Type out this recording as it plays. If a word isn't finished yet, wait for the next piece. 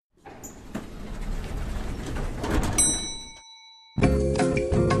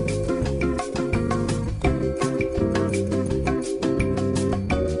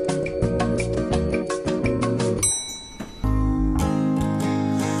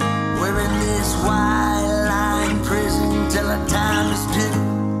this white line prison till our time is due.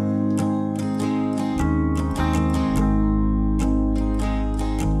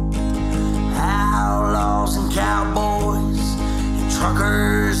 Outlaws and cowboys and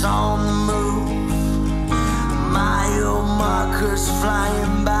truckers on the move, mile markers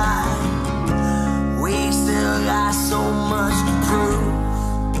flying by. We still got so much to prove.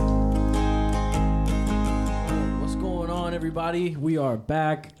 What's going on, everybody? We are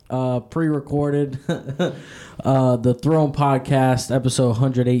back, pre-recorded. The Throne Podcast, episode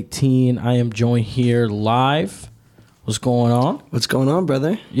 118. I am joined here live. What's going on? What's going on,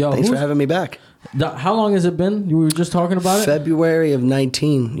 brother? Yo, Thanks for having me back. How long has it been? You were just talking about it? February of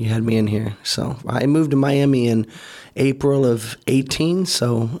 19, you had me in here. So I moved to Miami in April of 18,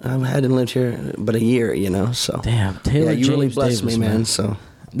 so I hadn't lived here but a year, you know. So damn, Taylor, yeah, you James really blessed Davis, me, man. So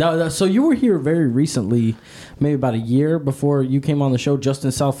no, so you were here very recently, maybe about a year before you came on the show, just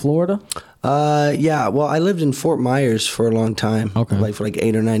in South Florida. yeah. Well, I lived in Fort Myers for a long time. Okay. Like for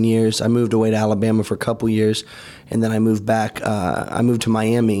 8 or 9 years. I moved away to Alabama for a couple years, and then I moved back. I moved to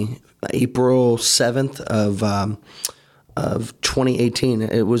Miami April 7th of 2018.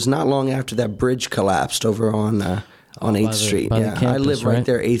 It was not long after that bridge collapsed over on 8th Street. by the Yeah, I campus, live right right?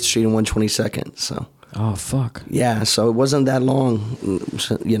 there, 8th Street and 122nd. So. Oh, fuck. Yeah, so it wasn't that long,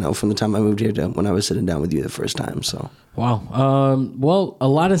 you know, from the time I moved here to when I was sitting down with you the first time. So Wow. Well, a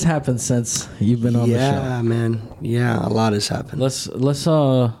lot has happened since you've been on the show. yeah, man. Yeah, a lot has happened. Let's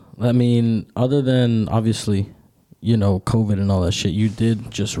I mean, other than obviously, you know, COVID and all that shit, you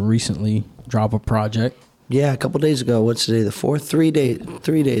did just recently drop a project. Yeah, a couple days ago. What's today? The 4th?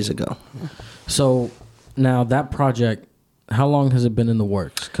 3 days ago. So now that project, how long has it been in the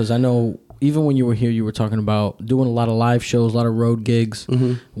works? Because I know even when you were here, you were talking about doing a lot of live shows, a lot of road gigs.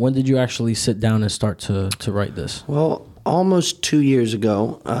 Mm-hmm. When did you actually sit down and start to write this? Well, almost 2 years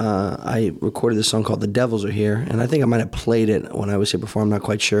ago, I recorded this song called "The Devils Are Here," and I think I might have played it when I was here before. I'm not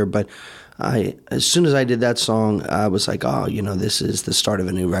quite sure, but as soon as I did that song, I was like, oh, you know, this is the start of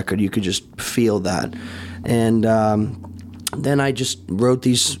a new record. You could just feel that, and then I just wrote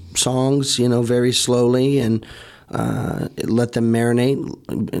these songs, you know, very slowly and let them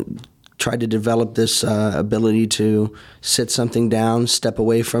marinate. Tried to develop this ability to sit something down, step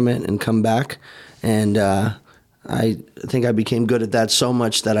away from it, and come back. And I think I became good at that so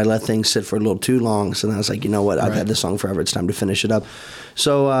much that I let things sit for a little too long. So then I was like, you know what? I've had this song forever. It's time to finish it up.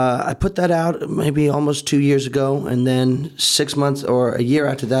 So I put that out maybe almost 2 years ago. And then 6 months or a year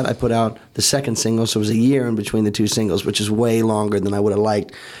after that, I put out the second single. So it was a year in between the two singles, which is way longer than I would have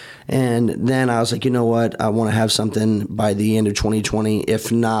liked. And then I was like, you know what? I want to have something by the end of 2020,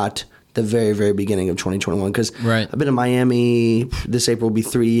 if not the very, very beginning of 2021, because I've been in Miami. This April will be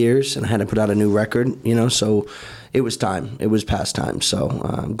 3 years, and I had to put out a new record, you know, so it was time. It was past time, so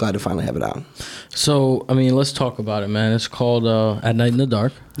I'm glad to finally have it out. So, I mean, let's talk about it, man. It's called At Night in the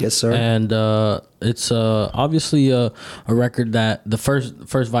Dark. Yes, sir. And it's obviously a record that the first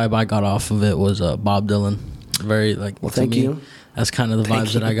vibe I got off of it was Bob Dylan. Very, like, well, thank you. That's kind of the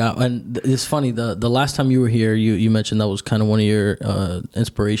vibes that I got. And it's funny, the last time you were here, you mentioned that was kind of one of your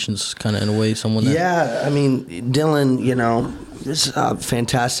inspirations, kind of in a way, someone that... Yeah, I mean, Dylan, you know, is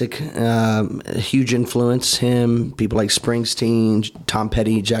fantastic, huge influence. Him, people like Springsteen, Tom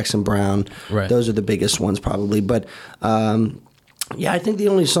Petty, Jackson Brown. Right. Those are the biggest ones probably. But... yeah, I think the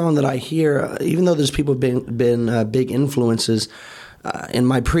only song that I hear, even though there's people been big influences, in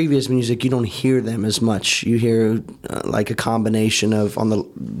my previous music, you don't hear them as much. You hear like a combination of, on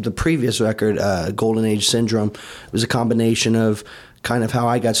the previous record, Golden Age Syndrome, it was a combination of kind of how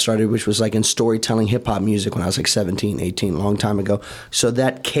I got started, which was like in storytelling hip-hop music when I was like 17, 18, a long time ago. So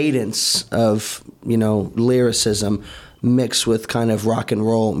that cadence of, you know, lyricism mixed with kind of rock and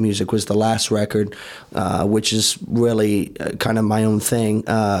roll music was the last record, which is really kind of my own thing.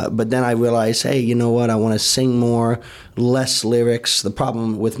 But then I realized, hey, you know what? I want to sing more, less lyrics. The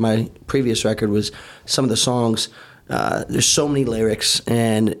problem with my previous record was some of the songs, there's so many lyrics,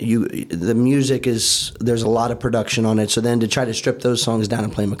 and the music there's a lot of production on it. So then to try to strip those songs down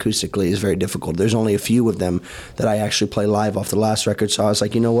and play them acoustically is very difficult. There's only a few of them that I actually play live off the last record. So I was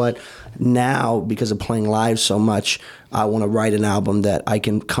like, you know what? Now, because of playing live so much, I want to write an album that I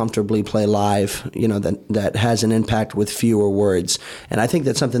can comfortably play live, you know, that has an impact with fewer words. And I think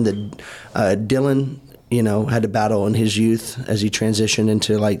that's something that Dylan, you know, had to battle in his youth as he transitioned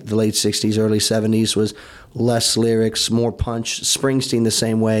into like the late 60s, early 70s, was less lyrics, more punch. Springsteen the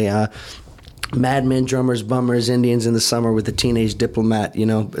same way. Mad Men, Drummers, Bummers, Indians in the Summer with the Teenage Diplomat, you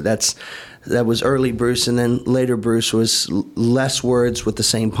know, that was early Bruce, and then later Bruce was less words with the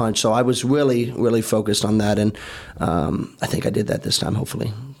same punch. So I was really, really focused on that, and I think I did that this time,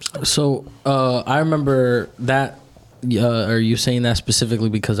 hopefully. So I remember that. Are you saying that specifically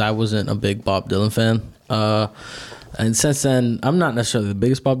because I wasn't a big Bob Dylan fan? And since then, I'm not necessarily the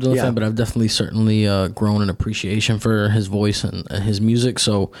biggest Bob Dylan fan, but I've definitely certainly grown an appreciation for his voice and his music.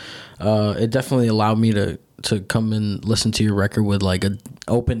 So it definitely allowed me to come and listen to your record with like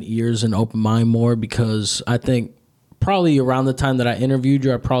open ears and open mind more, because I think probably around the time that I interviewed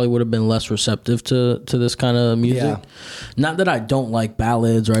you, I probably would have been less receptive to this kind of music. Yeah. Not that I don't like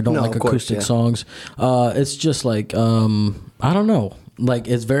ballads or I don't like acoustic songs. It's just like, I don't know. Like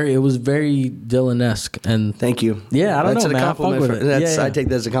it was very Dylan-esque, and thank you. Yeah, I don't know, man. I take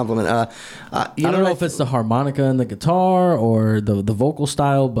that as a compliment. I don't know if it's the harmonica and the guitar or the vocal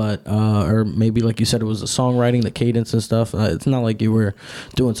style, but or maybe like you said, it was the songwriting, the cadence and stuff. It's not like you were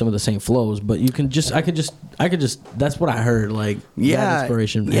doing some of the same flows, but I could just. That's what I heard. Like that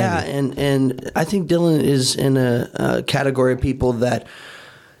inspiration. Yeah, and I think Dylan is in a category of people that,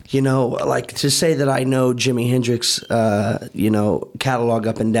 you know, like to say that I know Jimi Hendrix, catalog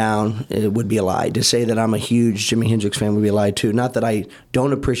up and down, it would be a lie. To say that I'm a huge Jimi Hendrix fan would be a lie too. Not that I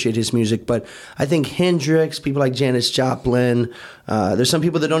don't appreciate his music, but I think Hendrix, people like Janis Joplin, there's some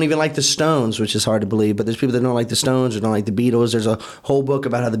people that don't even like the Stones, which is hard to believe, but there's people that don't like the Stones or don't like the Beatles. There's a whole book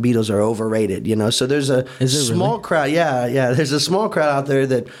about how the Beatles are overrated, you know. So there's a small crowd. Yeah. There's a small crowd out there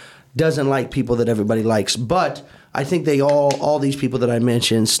that doesn't like people that everybody likes, but I think they all these people that I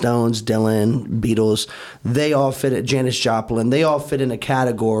mentioned, Stones, Dylan, Beatles, they all fit at Janis Joplin. They all fit in a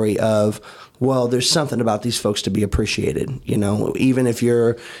category of, well, there's something about these folks to be appreciated, you know, even if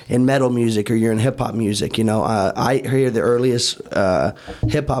you're in metal music or you're in hip-hop music, you know. I hear the earliest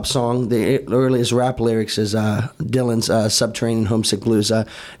hip-hop song, the earliest rap lyrics is Dylan's Subterranean Homesick Blues.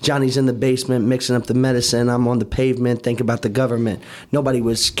 Johnny's in the basement mixing up the medicine. I'm on the pavement, think about the government. Nobody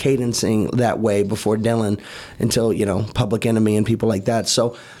was cadencing that way before Dylan until, you know, Public Enemy and people like that.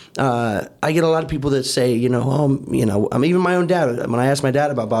 So I get a lot of people that say, even my own dad, when I asked my dad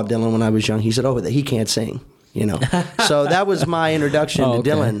about Bob Dylan when I was young, he said, that he can't sing, you know. So that was my introduction to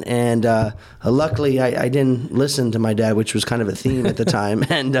Dylan. And luckily, I didn't listen to my dad, which was kind of a theme at the time.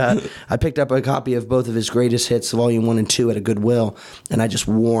 And I picked up a copy of both of his greatest hits, Volume 1 and 2, at a Goodwill. And I just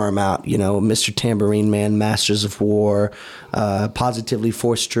wore them out, you know, Mr. Tambourine Man, Masters of War, Positively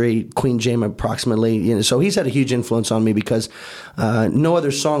 4th Street, Queen Jane approximately. You know, so he's had a huge influence on me because no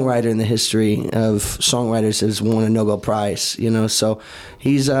other songwriter in the history of songwriters has won a Nobel Prize, you know. So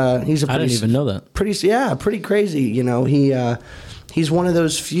he's a pretty, I didn't even know that. Pretty crazy, you know. He's one of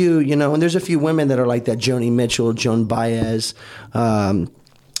those few, you know, and there's a few women that are like that, Joni Mitchell, Joan Baez,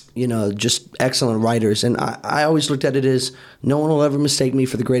 you know, just excellent writers. And I always looked at it as no one will ever mistake me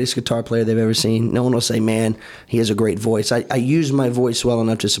for the greatest guitar player they've ever seen. No one will say, man, he has a great voice. I use my voice well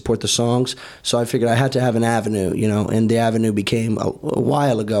enough to support the songs, so I figured I had to have an avenue, you know, and the avenue became a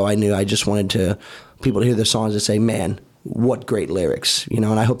while ago. I knew I just wanted people to hear the songs and say, man, what great lyrics, you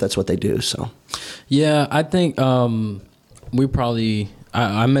know, and I hope that's what they do. So, yeah, I think we probably,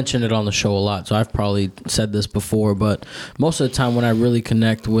 I mentioned it on the show a lot, so I've probably said this before, but most of the time when I really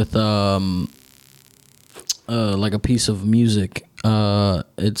connect with like a piece of music,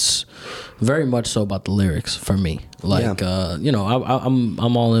 it's very much so about the lyrics for me. Like, you know,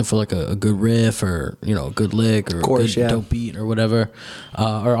 I'm all in for like a good riff or, you know, a good lick or a good dope beat or whatever.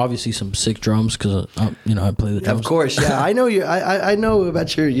 Or obviously some sick drums because, you know, I play the drums. Of course, yeah. I know you. I know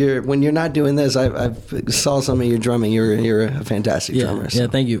about your when you're not doing this. I saw some of your drumming. You're a fantastic drummer. So. Yeah,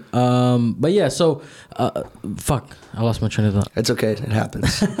 thank you. But yeah, so fuck, I lost my train of thought. It's okay. It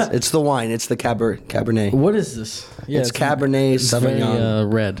happens. It's the wine. It's the Cabernet. What is this? Yeah, it's Cabernet Sauvignon. Very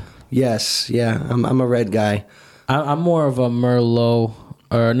red. Yes, yeah. I'm a red guy. I'm more of a Merlot,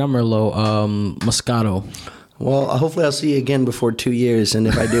 or not Merlot, Moscato. Well, hopefully I'll see you again before 2 years, and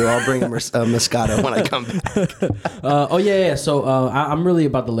if I do, I'll bring a Moscato when I come back. So I'm really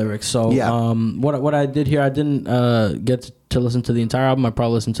about the lyrics. So what I did here, I didn't get to listen to the entire album. I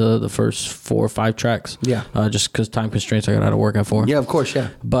probably listened to the first 4 or 5 tracks. Yeah. Just because time constraints, I got out of work at 4. Yeah, of course, yeah.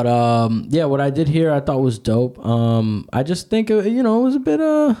 But what I did here, I thought was dope. I just think it was a bit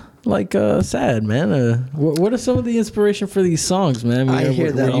sad, man. What are some of the inspiration for these songs, man? I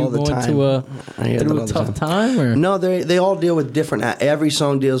hear that all the time. Were you going through a tough time? Or? No, they all deal with different. Every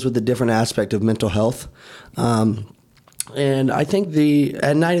song deals with a different aspect of mental health. And I think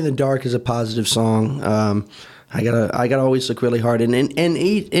At Night in the Dark is a positive song. I gotta always look really hard, and in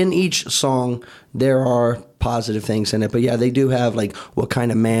each song there are positive things in it. But yeah, they do have like What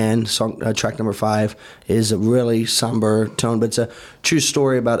Kind of Man, song, track number 5 is a really somber tone, but it's a true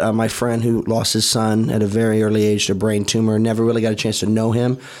story about my friend who lost his son at a very early age to a brain tumor. Never really got a chance to know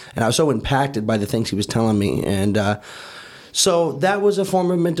him, and I was so impacted by the things he was telling me, and So that was a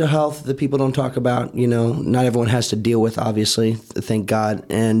form of mental health that people don't talk about. You know, not everyone has to deal with, obviously, thank God.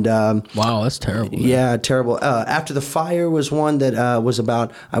 And wow, that's terrible. Man. Yeah, terrible. After the Fire was one that was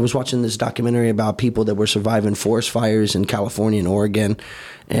about, I was watching this documentary about people that were surviving forest fires in California and Oregon.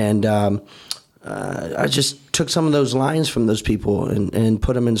 And I just took some of those lines from those people and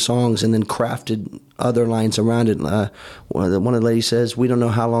put them in songs and then crafted other lines around it. One of the ladies says, "We don't know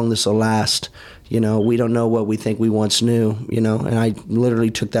how long this will last. You know, we don't know what we think we once knew." You know, and I literally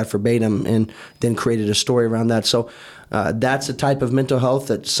took that verbatim and then created a story around that. So that's a type of mental health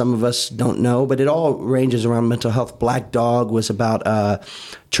that some of us don't know, but it all ranges around mental health. Black Dog was about,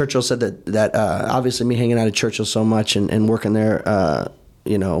 Churchill said that obviously me hanging out at Churchill so much and working there,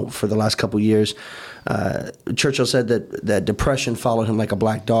 you know, for the last couple of years, Churchill said that depression followed him like a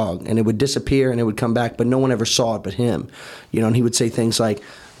black dog, and it would disappear and it would come back, but no one ever saw it but him. You know, and he would say things like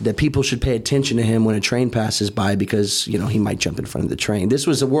that people should pay attention to him when a train passes by because, you know, he might jump in front of the train. This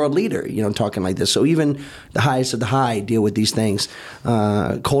was a world leader, you know, talking like this. So even the highest of the high deal with these things.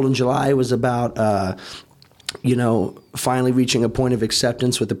 Cold in July was about you know, finally reaching a point of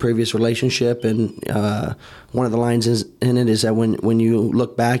acceptance with the previous relationship. And one of the lines in it is that when you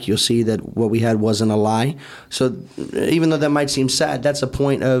look back, you'll see that what we had wasn't a lie. So even though that might seem sad, that's a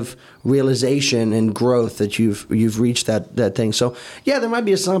point of realization and growth that you've reached that thing. So yeah, there might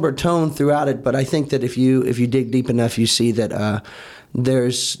be a somber tone throughout it, but I think that if you dig deep enough, you see that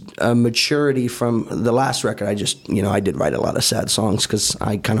there's a maturity from the last record. I did write a lot of sad songs because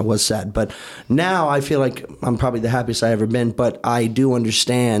I kind of was sad. But now I feel like I'm probably the happiest I've ever been. But I do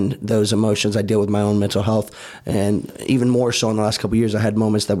understand those emotions. I deal with my own mental health. And even more so in the last couple of years, I had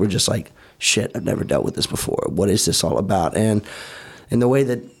moments that were just like, shit, I've never dealt with this before. What is this all about? And in the way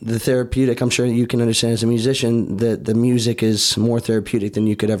that the therapeutic, I'm sure you can understand as a musician, that the music is more therapeutic than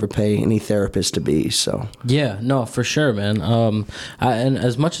you could ever pay any therapist to be. So yeah, no, for sure, man. And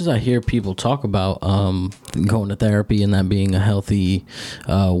as much as I hear people talk about going to therapy and that being a healthy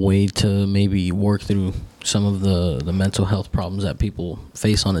way to maybe work through some of the mental health problems that people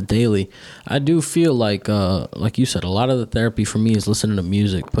face on a daily, I do feel like you said, a lot of the therapy for me is listening to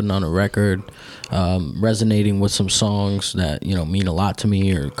music, putting on a record, resonating with some songs that, you know, mean a lot to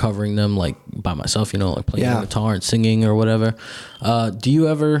me, or covering them like by myself, you know, like playing the guitar and singing or whatever.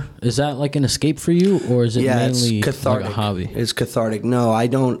 Is that like an escape for you, or is it mainly it's cathartic. Like a hobby? It's cathartic. No,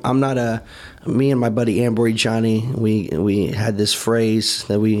 me and my buddy Ambry Johnny, we had this phrase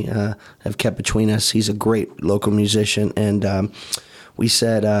that we have kept between us. He's a great local musician, and we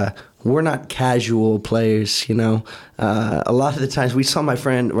said, we're not casual players, you know. A lot of the times, we saw my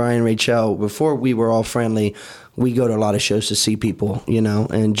friend Ryan Rachel, before we were all friendly, we go to a lot of shows to see people, you know,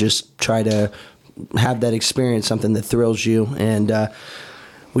 and just try to have that experience, something that thrills you. And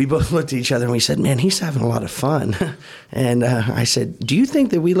we both looked at each other and we said, man, he's having a lot of fun. And I said, do you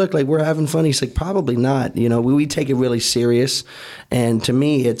think that we look like we're having fun? He's like, probably not. You know, we take it really serious. And to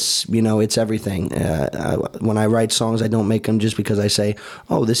me, it's, you know, it's everything. When I write songs, I don't make them just because I say,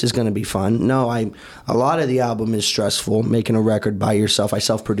 oh, this is going to be fun. No, a lot of the album is stressful. Making a record by yourself. I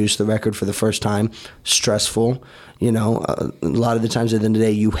self-produced the record for the first time. Stressful. You know, a lot of the times at the end of the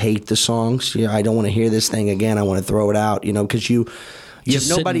day, you hate the songs. You know, I don't want to hear this thing again. I want to throw it out, you know, because you just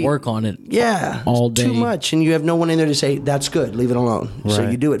have nobody sit and work on it. Yeah, all day. Too much, and you have no one in there to say that's good. Leave it alone. Right. So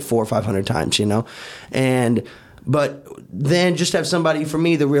you do it 400 or 500 times, you know, but then just have somebody. For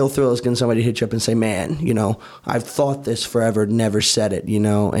me, the real thrill is getting somebody to hit you up and say, "Man, you know, I've thought this forever, never said it, you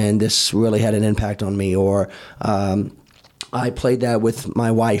know, and this really had an impact on me." Or I played that with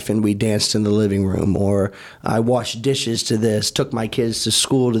my wife and we danced in the living room, or I washed dishes to this, took my kids to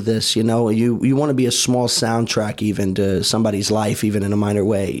school to this, you know. You want to be a small soundtrack even to somebody's life, even in a minor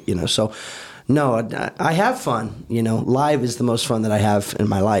way, you know. So, no, I have fun, you know. Live is the most fun that I have in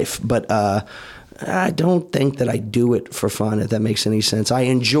my life, but I don't think that I do it for fun, if that makes any sense. I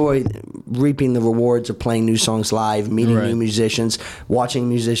enjoy reaping the rewards of playing new songs live, meeting new musicians, watching a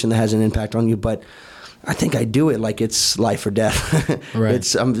musician that has an impact on you, but I think I do it like it's life or death. Right.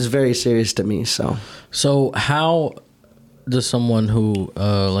 It's very serious to me. So how does someone who,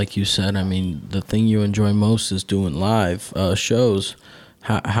 like you said, I mean, the thing you enjoy most is doing live shows.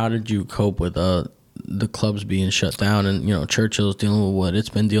 How did you cope with the clubs being shut down, and, you know, Churchill's dealing with what it's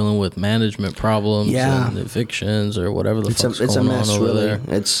been dealing with, management problems and evictions or whatever the fuck's going on over there.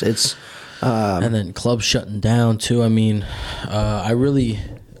 It's and then clubs shutting down too. I mean, I really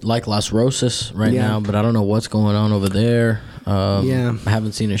like Las Rosas right now, but I don't know what's going on over there. I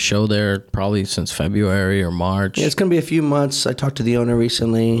haven't seen a show there probably since February or March. Yeah, it's going to be a few months. I talked to the owner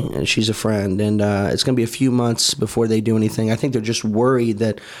recently, and she's a friend, and it's going to be a few months before they do anything. I think they're just worried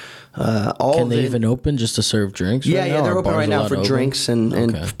that Can they even open just to serve drinks? Yeah, right now, they're or open bars right now allowed for to open? drinks and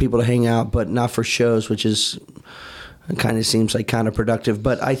Okay. for people to hang out, but not for shows, which is kind of seems like counterproductive.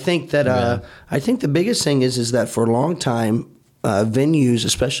 But I think that I think the biggest thing is that for a long time, venues,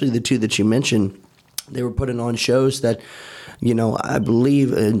 especially the two that you mentioned, they were putting on shows that, you know, I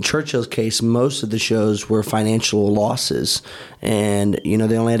believe in Churchill's case, most of the shows were financial losses. And, you know,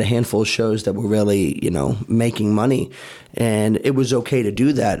 they only had a handful of shows that were really, you know, making money. And it was okay to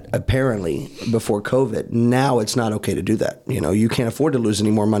do that, apparently, before COVID. Now it's not okay to do that. You know, you can't afford to lose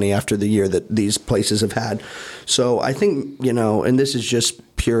any more money after the year that these places have had. So I think, you know, and this is just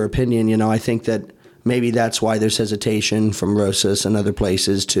pure opinion, you know, I think that maybe that's why there's hesitation from Rosas and other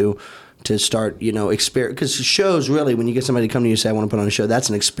places to start, you know, because shows really, when you get somebody to come to you and say, I want to put on a show, that's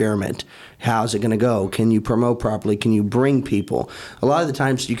an experiment. How's it going to go? Can you promote properly? Can you bring people? A lot of the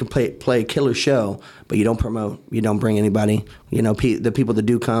times you can play a killer show, but you don't promote. You don't bring anybody. You know, the people that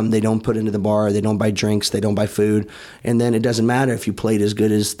do come, they don't put into the bar. They don't buy drinks. They don't buy food. And then it doesn't matter if you played as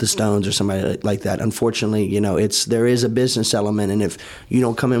good as the Stones or somebody like that. Unfortunately, you know, there is a business element. And if you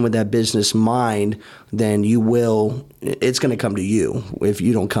don't come in with that business mind, then it's going to come to you if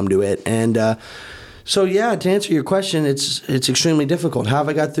you don't come to it. And so, yeah, to answer your question, it's extremely difficult. How have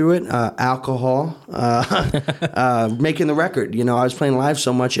I got through it? Alcohol, making the record. You know, I was playing live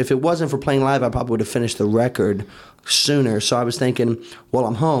so much. If it wasn't for playing live, I probably would have finished the record sooner. So I was thinking, well,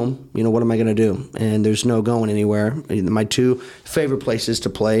 I'm home. You know, what am I going to do? And there's no going anywhere. My two favorite places to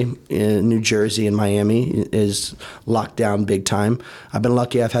play in New Jersey and Miami is locked down big time. I've been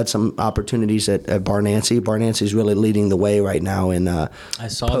lucky. I've had some opportunities at Bar Nancy. Bar Nancy's really leading the way right now in I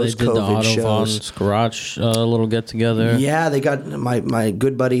saw they did the post-COVID shows. Autovon's Garage little get together. Yeah, they got my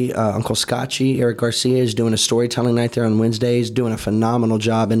good buddy Uncle Scotchy, Eric Garcia, is doing a storytelling night there on Wednesdays, doing a phenomenal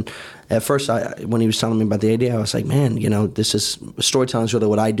job. And at first, when he was telling me about the idea, I was like, man, you know, storytelling is really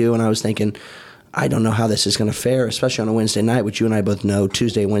what I do. And I was thinking, I don't know how this is going to fare, especially on a Wednesday night, which you and I both know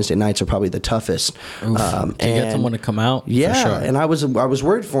Tuesday and Wednesday nights are probably the toughest. To get someone to come out? Yeah, for sure. and I was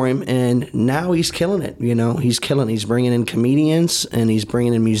worried for him, and now he's killing it. You know, he's killing it. He's bringing in comedians, and he's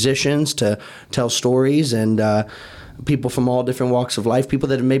bringing in musicians to tell stories, and people from all different walks of life, people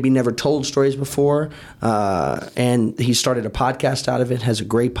that have maybe never told stories before. And he started a podcast out of it, has a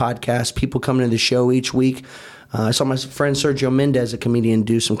great podcast. People coming to the show each week. I saw my friend Sergio Mendez, a comedian,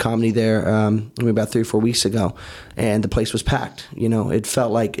 do some comedy there maybe about 3 or 4 weeks ago, and the place was packed. You know, it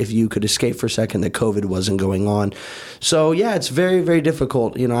felt like if you could escape for a second that COVID wasn't going on. So, yeah, it's very, very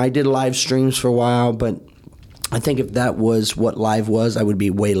difficult. You know, I did live streams for a while, but I think if that was what live was, I would be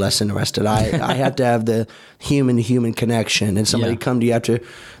way less interested. I have to have the human-to-human connection, and somebody come to you after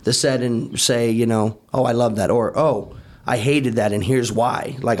the set and say, you know, oh, I love that, or, oh, I hated that, and here's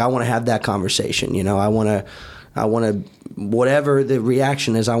why. Like, I want to have that conversation. You know, I want to, whatever the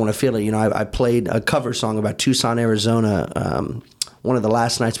reaction is, I want to feel it. You know, I played a cover song about Tucson, Arizona, one of the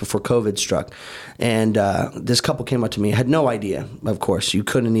last nights before COVID struck. And this couple came up to me. I had no idea, of course. You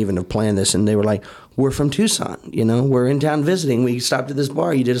couldn't even have planned this. And they were like, we're from Tucson. You know, we're in town visiting. We stopped at this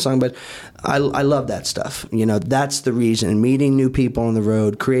bar. You did a song. But I love that stuff. You know, that's the reason. Meeting new people on the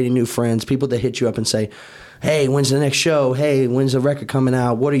road, creating new friends, people that hit you up and say, hey, when's the next show? Hey, when's the record coming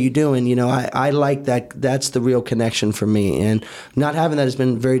out? What are you doing? You know, I like that. That's the real connection for me. And not having that has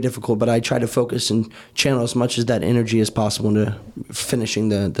been very difficult, but I try to focus and channel as much of that energy as possible into finishing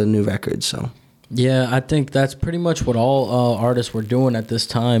the new record. So. Yeah, I think that's pretty much what all artists were doing at this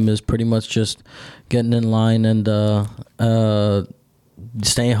time, is pretty much just getting in line and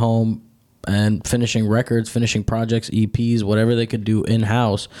staying home and finishing records, finishing projects, EPs, whatever they could do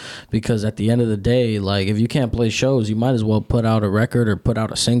in-house. Because at the end of the day, like, if you can't play shows, you might as well put out a record or put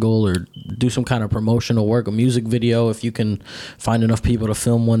out a single or do some kind of promotional work, a music video, if you can find enough people to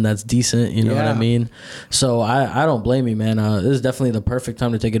film one that's decent, you know what I mean? So I don't blame you, man. This is definitely the perfect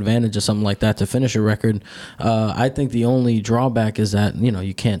time to take advantage of something like that, to finish a record. I think the only drawback is that, you know,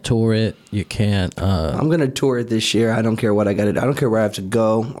 you can't tour it. You can't... I'm going to tour it this year. I don't care what I got to do. I don't care where I have to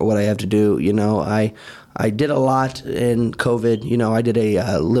go or what I have to do. You know, I did a lot in COVID. You know, I did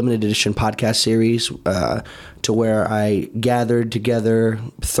a limited edition podcast series to where I gathered together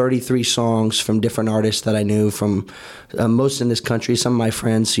 33 songs from different artists that I knew from most in this country, some of my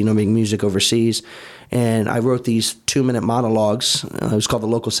friends, you know, making music overseas. And I wrote these 2-minute monologues. It was called the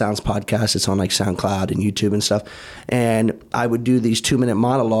Local Sounds Podcast. It's on like SoundCloud and YouTube and stuff. And I would do these 2-minute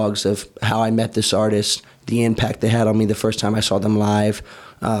monologues of how I met this artist, the impact they had on me the first time I saw them live,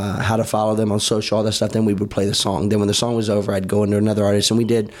 how to follow them on social, all that stuff. Then we would play the song. Then when the song was over, I'd go into another artist. And we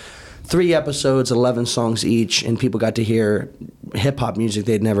did 3 episodes, 11 songs each, and people got to hear hip hop music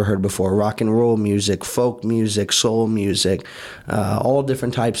they'd never heard before, rock and roll music, folk music, soul music, all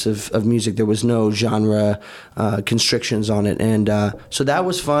different types of music. There was no genre constrictions on it. And so that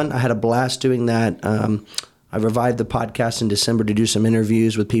was fun. I had a blast doing that. I revived the podcast in December to do some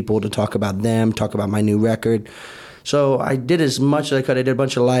interviews with people to talk about them, talk about my new record. So I did as much as I could. I did a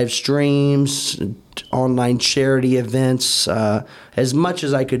bunch of live streams, online charity events, as much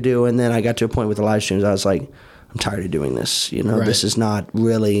as I could do. And then I got to a point with the live streams, I was like, I'm tired of doing this. Right. This is not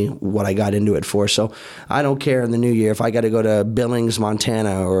really what I got into it for. So I don't care in the new year if I got to go to Billings,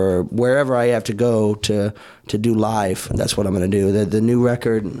 Montana, or wherever I have to go to do live. That's what I'm going to do. The new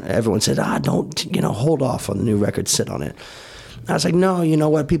record, everyone said, don't, hold off on the new record, sit on it. I was like, no, you know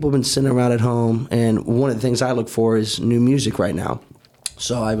what? People have been sitting around at home, and one of the things I look for is new music right now.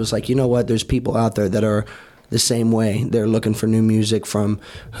 So I was like, you know what? There's people out there that are the same way. They're looking for new music from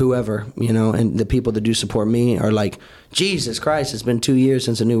whoever, and the people that do support me are like, Jesus Christ, it's been 2 years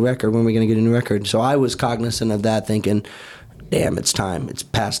since a new record. When are we going to get a new record? So I was cognizant of that, thinking, damn, it's time. It's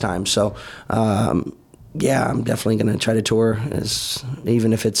past time. So, yeah, I'm definitely going to try to tour,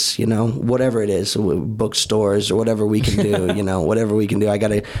 even if it's, whatever it is, bookstores or whatever we can do, whatever we can do. I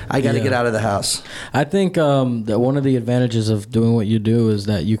got to get out of the house. I think that one of the advantages of doing what you do is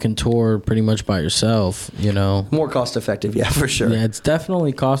that you can tour pretty much by yourself, More cost effective, yeah, for sure. Yeah, it's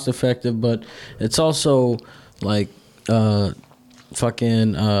definitely cost effective, but it's also like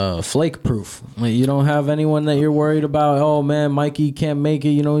fucking flake proof. Like, you don't have anyone that you're worried about. Oh man, Mikey can't make it.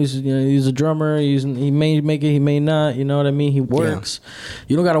 He's a drummer. He may make it. He may not. You know what I mean? He works. Yeah.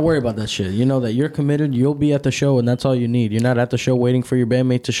 You don't got to worry about that shit. You know that you're committed. You'll be at the show, and that's all you need. You're not at the show waiting for your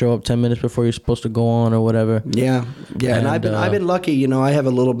bandmate to show up 10 minutes before you're supposed to go on or whatever. Yeah. And I've been lucky. I have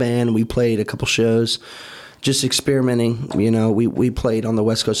a little band. We played a couple shows. Just experimenting, we played on the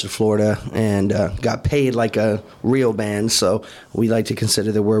west coast of Florida and got paid like a real band, so we like to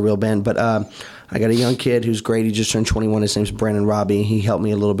consider that we're a real band. But I got a young kid who's great. He just turned 21. His name's Brandon Robbie. He helped me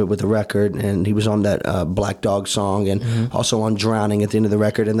a little bit with the record, and he was on that Black Dog song and also on Drowning at the end of the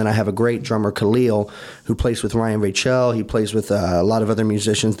record. And then I have a great drummer, Khalil, who plays with Ryan Rachel. He plays with a lot of other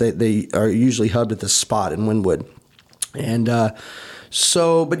musicians. They are usually hubbed at the Spot in Wynwood. And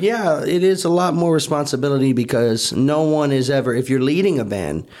but yeah, it is a lot more responsibility because no one is ever, if you're leading a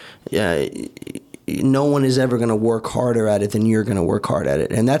band, no one is ever going to work harder at it than you're going to work hard at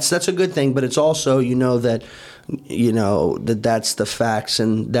it. And that's a good thing, but it's also, that that's the facts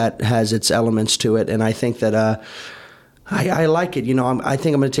and that has its elements to it. And I think that, I like it. I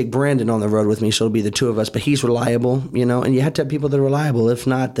think I'm going to take Brandon on the road with me, so it'll be the two of us, but he's reliable, and you have to have people that are reliable. If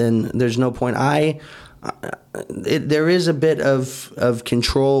not, then there's no point. There is a bit of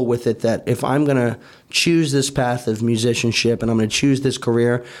control with it that if I'm going to choose this path of musicianship and I'm going to choose this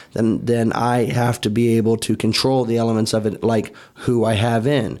career, then I have to be able to control the elements of it, like who I have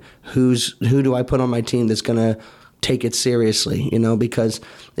in, who do I put on my team that's going to take it seriously, because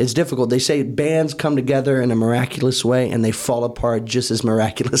it's difficult. They say bands come together in a miraculous way and they fall apart just as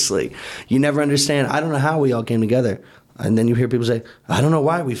miraculously. You never understand. I don't know how we all came together. And then you hear people say, I don't know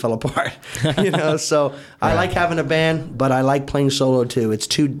why we fell apart. So I like having a band, but I like playing solo too. It's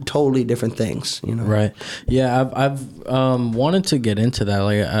two totally different things, Right. Yeah, I've wanted to get into that.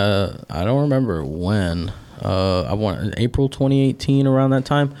 Like, I don't remember when. April 2018, around that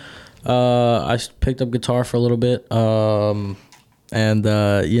time. I picked up guitar for a little bit. I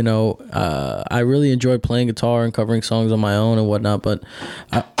really enjoy playing guitar and covering songs on my own and whatnot, but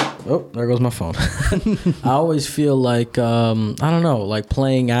there goes my phone. I always feel like I don't know, like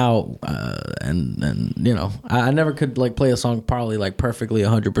playing out and I never could like play a song probably like perfectly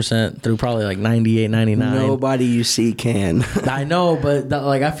 100% through probably like 98, 99. Nobody you see can. I know, but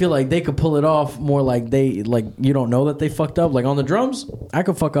I feel like they could pull it off more like you don't know that they fucked up. Like on the drums, I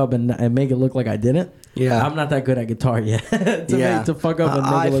could fuck up and make it look like I didn't. Yeah, I'm not that good at guitar yet. to fuck up and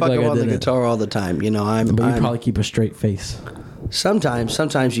make it look like I didn't. I fuck up on the guitar all the time. But you probably keep a straight face.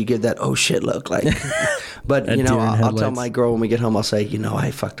 Sometimes you give that oh shit look like, but I'll tell my girl when we get home, I'll say,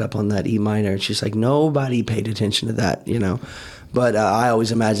 I fucked up on that E minor, and she's like, nobody paid attention to that, But I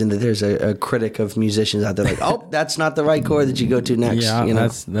always imagine that there's a critic of musicians out there like, oh, that's not the right chord that you go to next. Yeah,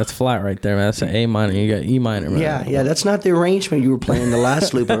 that's flat right there, man. That's an A minor. You got E minor, man. Yeah, that's not the arrangement you were playing the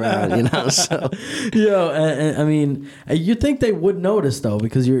last loop around, So, I mean, you think they would notice though,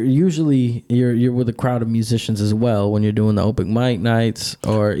 because you're usually with a crowd of musicians as well when you're doing the open mic nights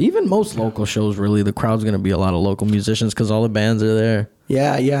or even most local shows. Really, the crowd's going to be a lot of local musicians because all the bands are there.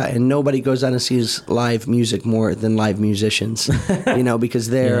 Yeah, and nobody goes out and sees live music more than live musicians,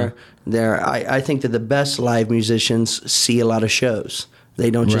 because I think that the best live musicians see a lot of shows. They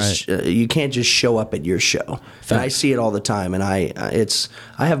don't just. You can't just show up at your show. And I see it all the time. And I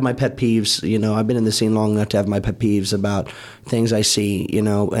have my pet peeves. You know, I've been in the scene long enough to have my pet peeves about things I see. You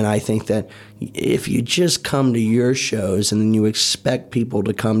know, and I think that if you just come to your shows and then you expect people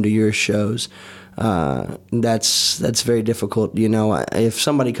to come to your shows, that's very difficult. You know, if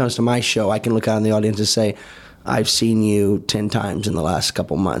somebody comes to my show, I can look out in the audience and say, I've seen you 10 times in the last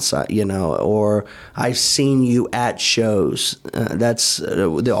couple months, you know, or I've seen you at shows. That's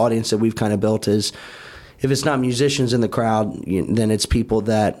the audience that we've kind of built is, if it's not musicians in the crowd, then it's people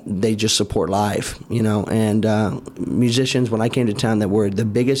that they just support live, you know. And musicians, when I came to town, that were the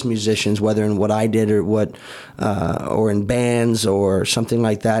biggest musicians, whether in what I did or or in bands or something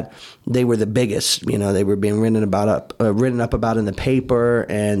like that, they were the biggest. You know, they were being written up about in the paper,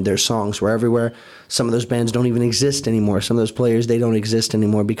 and their songs were everywhere. Some of those bands don't even exist anymore. Some of those players, they don't exist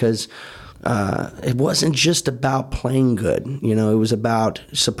anymore because it wasn't just about playing good. You know, it was about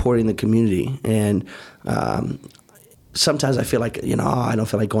supporting the community. And sometimes I feel like, you know, I don't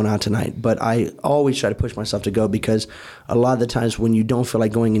feel like going out tonight, but I always try to push myself to go, because a lot of the times when you don't feel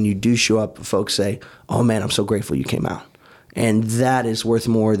like going and you do show up, folks say, oh man, I'm so grateful you came out. And that is worth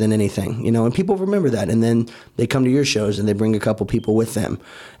more than anything, you know, and people remember that. And then they come to your shows and they bring a couple people with them.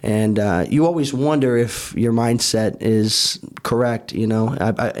 And you always wonder if your mindset is correct, you know.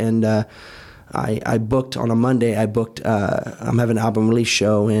 I booked on a Monday, I'm having an album release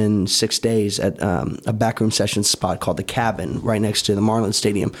show in 6 days at a backroom session spot called The Cabin right next to the Marlins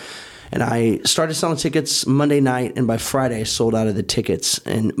Stadium. And I started selling tickets Monday night, and by Friday I sold out of the tickets.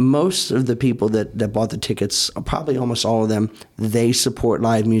 And most of the people that bought the tickets, probably almost all of them, they support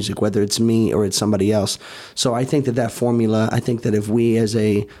live music, whether it's me or it's somebody else. So I think that formula, I think that if we as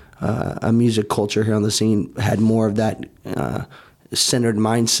a music culture here on the scene had more of that centered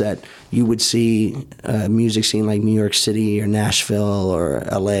mindset, you would see a music scene like New York City or Nashville or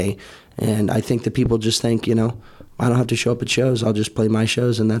LA. And I think that people just think, you know, I don't have to show up at shows. I'll just play my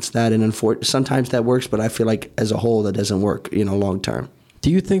shows, and that's that. And sometimes that works, but I feel like as a whole that doesn't work, you know, long term. Do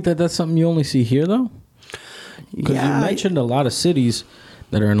you think that that's something you only see here, though? Because you mentioned a lot of cities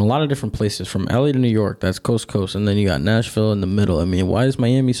that are in a lot of different places, from LA to New York, that's coast to coast, and then you got Nashville in the middle. I mean, why is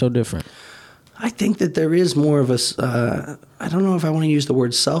Miami so different? I think that there is more of a, I don't know if I want to use the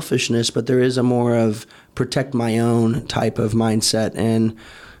word selfishness, but there is a more of protect my own type of mindset, and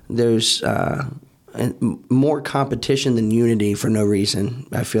there's more competition than unity for no reason,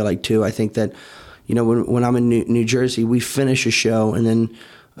 I feel like, too. I think that, you know, when I'm in New Jersey, we finish a show, and then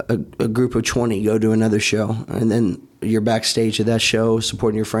a group of 20 go to another show, and then you're backstage at that show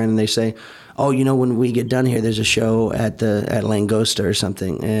supporting your friend, and they say, oh, you know, when we get done here, there's a show at Langosta or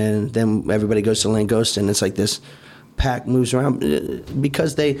something, and then everybody goes to Langosta, and it's like this pack moves around,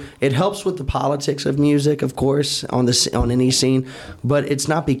 because it helps with the politics of music, of course, on any scene, but it's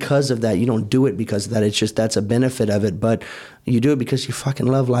not because of that. You don't do it because of that. It's just that's a benefit of it, but you do it because you fucking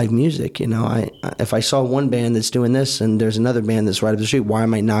love live music. You know, if I saw one band that's doing this and there's another band that's right up the street, why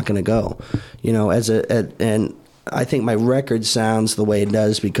am I not going to go? You know, and I think my record sounds the way it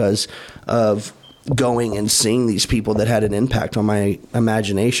does because of going and seeing these people that had an impact on my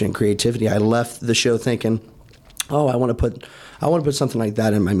imagination and creativity. I left the show thinking, oh, I want to put something like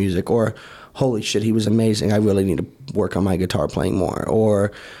that in my music, or holy shit, he was amazing. I really need to work on my guitar playing more,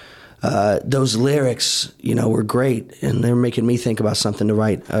 or those lyrics, you know, were great, and they're making me think about something to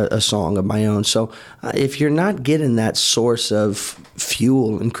write a song of my own. So if you're not getting that source of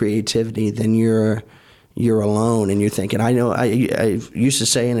fuel and creativity, then you're alone, and you're thinking, I know, I used to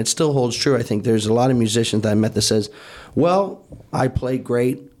say, and it still holds true, I think there's a lot of musicians that I met that says, well, I play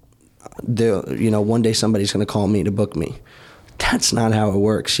great, one day somebody's going to call me to book me. That's not how it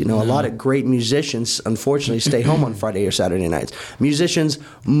works. You know, a lot of great musicians, unfortunately, stay home on Friday or Saturday nights. Musicians,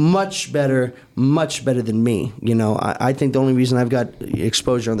 much better than me. You know, I think the only reason I've got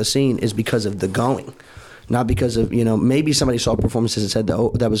exposure on the scene is because of the going. Not because of, you know, maybe somebody saw performances and said,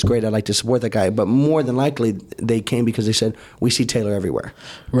 oh, that was great, I'd like to support that guy. But more than likely, they came because they said, we see Taylor everywhere.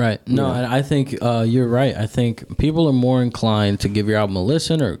 Right. No, I think you're right. I think people are more inclined to give your album a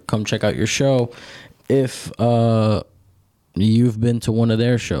listen or come check out your show if you've been to one of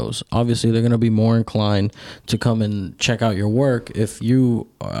their shows. Obviously, they're going to be more inclined to come and check out your work if you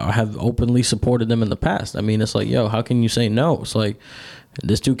have openly supported them in the past. I mean, it's like, yo, how can you say no? It's like,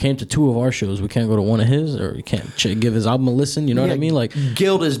 this dude came to 2 of our shows. We can't go to one of his, or we can't give his album a listen. You know what I mean? Like,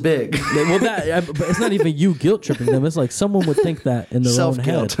 guilt is big. Well, but it's not even you guilt tripping them. It's like someone would think that in their own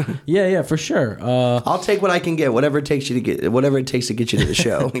head. Yeah, for sure. I'll take what I can get, whatever it takes to get you to the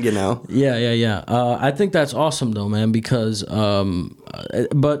show. You know? Yeah. I think that's awesome though, man. Because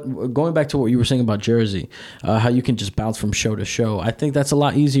But going back to what you were saying about Jersey, how you can just bounce from show to show, I think that's a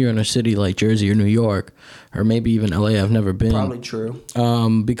lot easier in a city like Jersey or New York, or maybe even LA. I've never been. Probably true.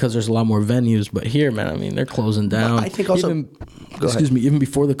 Because there's a lot more venues. But here, man, I mean, they're closing down. I think also, even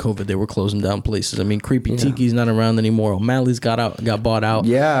before the COVID, they were closing down places. I mean, Creepy Tiki's not around anymore. O'Malley's got bought out.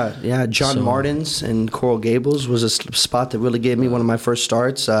 Yeah. John Martin's in Coral Gables was a spot that really gave me one of my first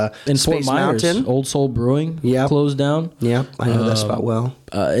starts. In Space Fort Myers, Mountain. Old Soul Brewing closed down. Yeah, I know that spot well.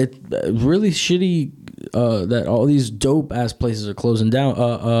 It really shitty that all these dope ass places are closing down.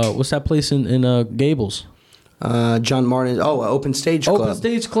 What's that place in Gables? John Martin. Open Stage Club. Open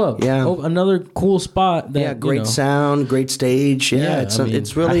Stage Club. Yeah. Another cool spot. That, great sound, great stage. Yeah,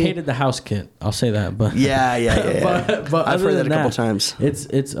 it's really. I hated the house kit. I'll say that, but yeah. but I've heard that a couple times.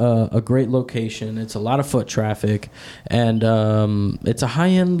 It's a great location. It's a lot of foot traffic, and it's a high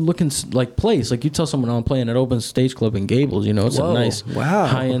end looking like place. Like you tell someone I'm playing at Open Stage Club in Gables, it's a nice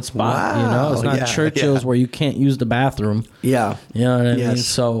high end spot. Wow. It's not Churchill's where you can't use the bathroom. Yeah, you know what I mean.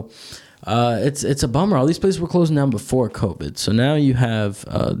 So. It's a bummer. All these places were closing down before COVID, so now you have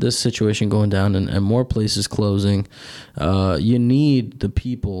this situation going down and more places closing. You need the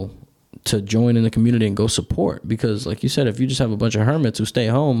people to join in the community and go support, because, like you said, if you just have a bunch of hermits who stay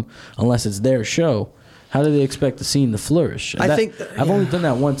home unless it's their show, how do they expect the scene to flourish? I've only done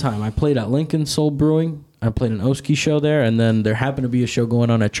that one time. I played at Lincoln Soul Brewing. I played an Oski show there, and then there happened to be a show going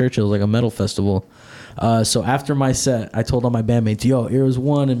on at Churchill, like a metal festival. So after my set, I told all my bandmates, "Yo, Eras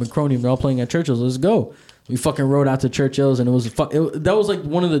One and Macronium, they're all playing at Churchill's. Let's go." We fucking rode out to Churchill's, and that was like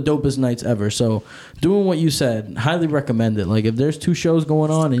one of the dopest nights ever. So doing what you said, highly recommend it. Like if there's 2 shows going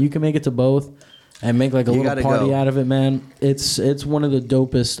on and you can make it to both and make like a little party out of it, man, it's one of the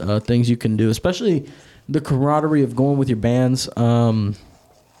dopest things you can do, especially the camaraderie of going with your bands.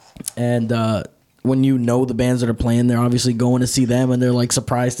 When you know the bands that are playing, they're obviously going to see them, and they're like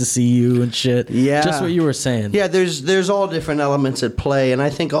surprised to see you and shit. Yeah, just what you were saying. Yeah, there's all different elements at play, and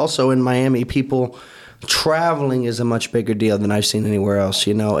I think also in Miami, people traveling is a much bigger deal than I've seen anywhere else.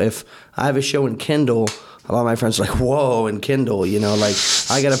 If I have a show in Kendall, a lot of my friends are like, "Whoa, in Kendall," like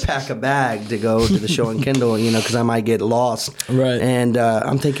I got to pack a bag to go to the show in Kendall, because I might get lost. Right. And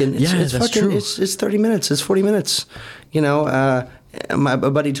I'm thinking, it's true. It's 30 minutes. It's 40 minutes. My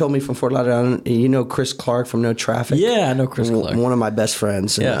buddy told me from Fort Lauderdale, Chris Clark from No Traffic. Yeah, I know Chris Clark. One of my best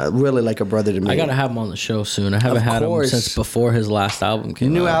friends. Really like a brother to me. I got to have him on the show soon. I haven't had him since before his last album came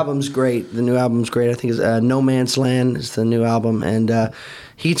out. The new album's great. I think it's No Man's Land is the new album. And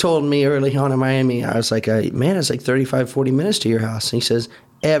he told me early on in Miami, I was like, man, it's like 35, 40 minutes to your house. And he says,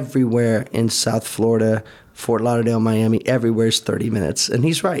 everywhere in South Florida, Fort Lauderdale, Miami, everywhere is 30 minutes. And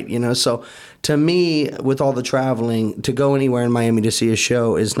he's right, So to me, with all the traveling, to go anywhere in Miami to see a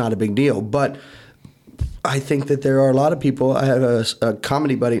show is not a big deal. But I think that there are a lot of people. I have a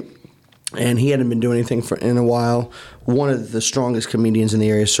comedy buddy, and he hadn't been doing anything in a while. One of the strongest comedians in the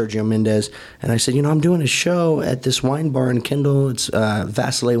area, Sergio Mendez. And I said, I'm doing a show at this wine bar in Kendall. It's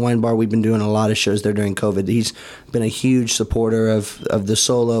Vaselet Wine Bar. We've been doing a lot of shows there during COVID. He's been a huge supporter of the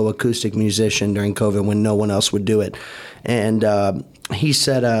solo acoustic musician during COVID when no one else would do it. And he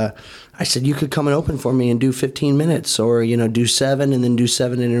said, I said, you could come and open for me and do 15 minutes or, do 7 and then do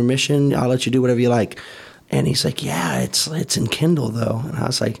 7 intermission. I'll let you do whatever you like. And he's like, yeah, it's in Kendall, though. And I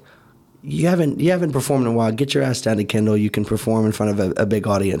was like, you haven't performed in a while. Get your ass down to Kendall. You can perform in front of a big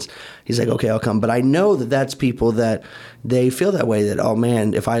audience. He's like, okay, I'll come. But I know that that's people that they feel that way, that, oh,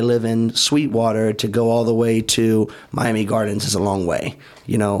 man, if I live in Sweetwater, to go all the way to Miami Gardens is a long way,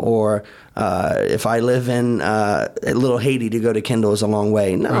 or if I live in Little Haiti, to go to Kendall is a long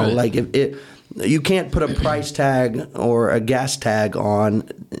way. No, right. Like you can't put a price tag or a gas tag on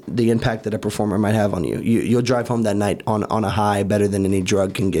the impact that a performer might have on you. You'll drive home that night on a high better than any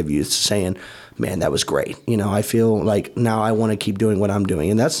drug can give you. It's saying, man, that was great. I feel like now I want to keep doing what I'm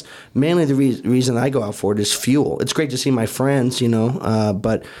doing. And that's mainly the reason I go out for it is fuel. It's great to see my friends,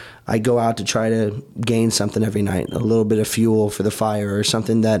 but I go out to try to gain something every night, a little bit of fuel for the fire or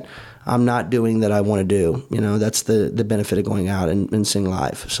something that I'm not doing that I want to do. That's the benefit of going out and sing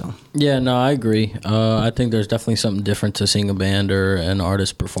live. So yeah, no, I agree. I think there's definitely something different to seeing a band or an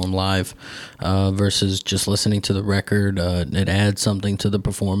artist perform live versus just listening to the record. It adds something to the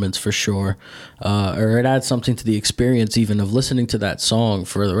performance for sure, or it adds something to the experience even of listening to that song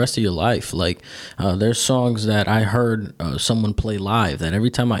for the rest of your life. Like there's songs that I heard someone play live that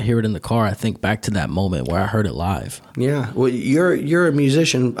every time I hear it in the car, I think back to that moment where I heard it live. Yeah, well, you're a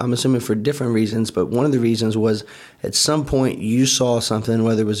musician, I'm assuming, for different reasons, but one of the reasons was at some point you saw something,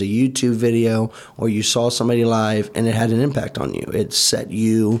 whether it was a YouTube video or you saw somebody live, and it had an impact on you. It set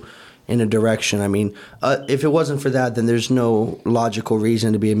you in a direction. I mean, if it wasn't for that, then there's no logical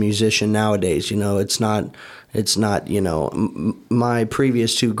reason to be a musician nowadays. You know, it's not. You know, my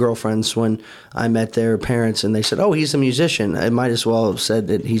previous 2 girlfriends, when I met their parents, and they said, "Oh, he's a musician," I might as well have said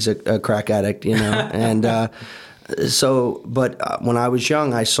that he's a crack addict. You know, and. When I was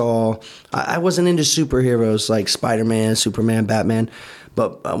young, I wasn't into superheroes like Spider-Man, Superman, Batman.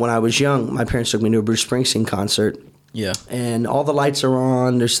 But when I was young, my parents took me to a Bruce Springsteen concert. Yeah. And all the lights are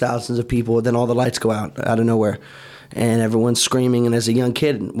on. There's thousands of people. Then all the lights go out of nowhere. And everyone's screaming. And as a young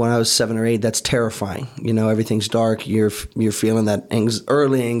kid, when I was 7 or 8, that's terrifying. You know, everything's dark. You're feeling that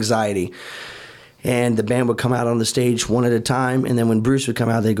early anxiety. And the band would come out on the stage one at a time, and then when Bruce would come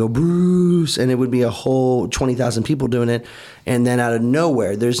out, they'd go, "Bruce," and it would be a whole 20,000 people doing it. And then out of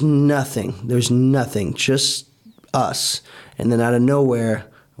nowhere, there's nothing, just us. And then out of nowhere,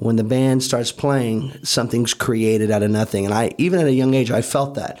 when the band starts playing, something's created out of nothing. And even at a young age, I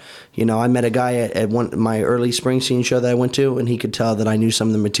felt that. You know, I met a guy at my early Springsteen show that I went to, and he could tell that I knew some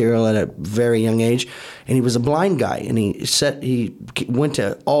of the material at a very young age. And he was a blind guy, and he went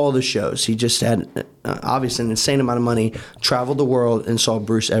to all the shows. He just had, obviously, an insane amount of money, traveled the world, and saw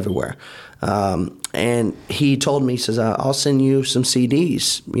Bruce everywhere. And he told me, he says, "I'll send you some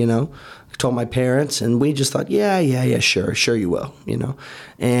CDs," you know. Told my parents, and we just thought, yeah, sure you will, you know.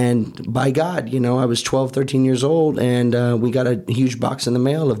 And by God, you know, I was 12, 13 years old, and we got a huge box in the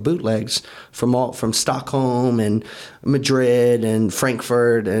mail of bootlegs from Stockholm and Madrid and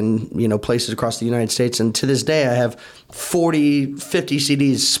Frankfurt and, you know, places across the United States. And to this day, I have 40, 50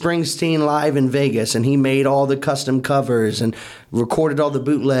 CDs, Springsteen live in Vegas, and he made all the custom covers and recorded all the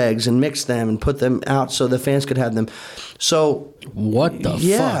bootlegs and mixed them and put them out so the fans could have them. So what the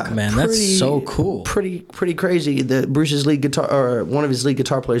fuck, man? That's so cool. Pretty crazy. Bruce's lead guitar, or one of his lead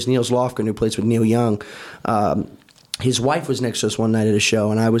guitar players, Niels Lofgren, who plays with Neil Young, his wife was next to us one night at a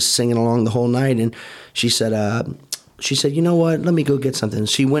show, and I was singing along the whole night, and she said, "You know what? Let me go get something."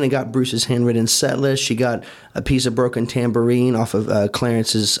 She went and got Bruce's handwritten set list. She got a piece of broken tambourine off of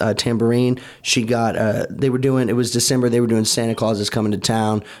Clarence's tambourine. She got, it was December, they were doing Santa Claus is Coming to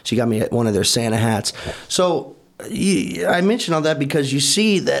Town. She got me one of their Santa hats. So I mention all that because you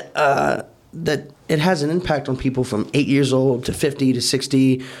see that that it has an impact on people from 8 years old to 50 to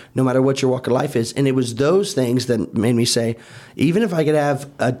 60, no matter what your walk of life is. And it was those things that made me say, even if I could have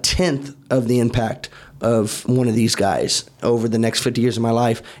a tenth of the impact of one of these guys over the next 50 years of my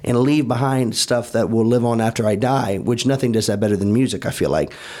life and leave behind stuff that will live on after I die, which nothing does that better than music, I feel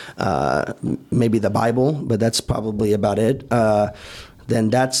like. Maybe the Bible, but that's probably about it. Then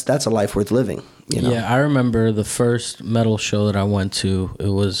that's a life worth living. You know? Yeah, I remember the first metal show that I went to. It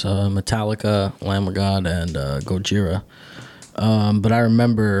was Metallica, Lamb of God, and Gojira. But I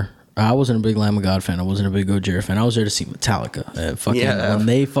remember I wasn't a big Lamb of God fan. I wasn't a big Gojira fan. I was there to see Metallica.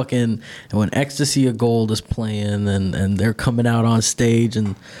 When Ecstasy of Gold is playing and they're coming out on stage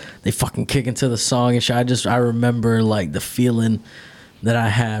and they fucking kick into the song and shit. I remember like the feeling that I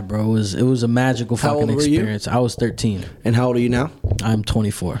had, bro. It was a magical fucking experience. I was 13. And how old are you now? I'm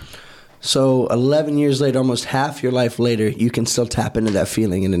 24. So 11 years later, almost half your life later, you can still tap into that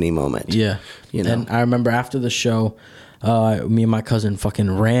feeling in any moment. Yeah. You know? And I remember after the show, me and my cousin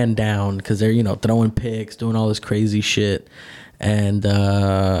fucking ran down because they're, you know, throwing pics, doing all this crazy shit. And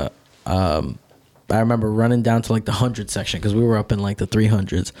I remember running down to like the 100 section because we were up in like the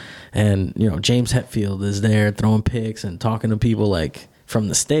 300s. And, you know, James Hetfield is there throwing pics and talking to people like from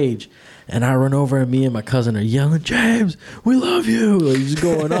the stage. And I run over and me and my cousin are yelling, "James, we love you." Like, just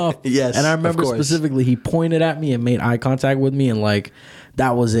going off. Yes. And I remember specifically he pointed at me and made eye contact with me, and like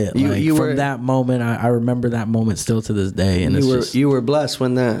that was it. From that moment, I remember that moment still to this day. And you were blessed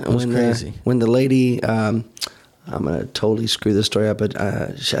when the lady, I'm gonna totally screw this story up, but I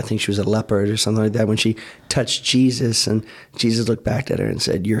think she was a leopard or something like that. When she touched Jesus and Jesus looked back at her and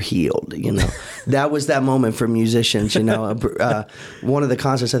said, "You're healed," you know, that was that moment for musicians. You know, one of the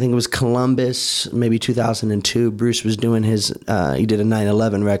concerts, I think it was Columbus, maybe 2002. Bruce was doing he did a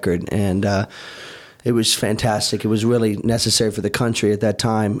 9/11 record, and it was fantastic. It was really necessary for the country at that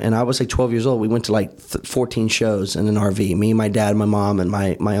time. And I was like 12 years old. We went to like 14 shows in an RV. Me, my dad, my mom, and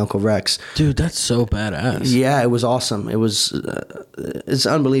my Uncle Rex. Dude, that's so badass. Yeah, it was awesome. It was, it's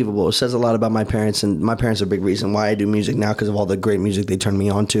unbelievable. It says a lot about my parents. And my parents are a big reason why I do music now, because of all the great music they turned me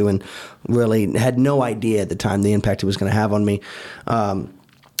on to, and really had no idea at the time the impact it was going to have on me.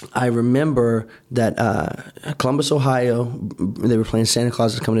 I remember that Columbus, Ohio, they were playing Santa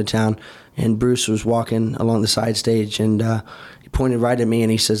Claus is Coming to Town, and Bruce was walking along the side stage, and he pointed right at me,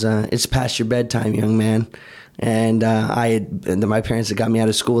 and he says, "It's past your bedtime, young man." And and then my parents had got me out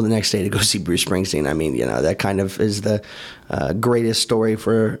of school the next day to go see Bruce Springsteen. I mean, that kind of is the greatest story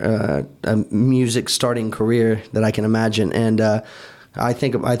for a music starting career that I can imagine. And I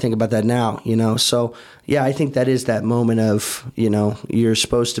think about that now, So yeah, I think that is that moment of, you're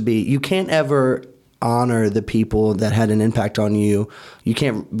supposed to be. You can't ever honor the people that had an impact on you. You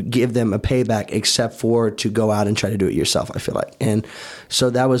can't give them a payback except for to go out and try to do it yourself, I feel like. And so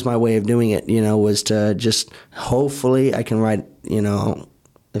that was my way of doing it, was to just, hopefully I can write,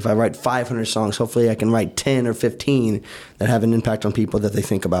 if I write 500 songs, hopefully I can write 10 or 15 that have an impact on people that they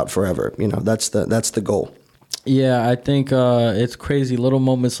think about forever. That's the goal. Yeah, I think it's crazy. Little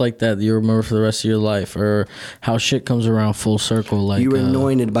moments like that you remember for the rest of your life, or how shit comes around full circle. Like you were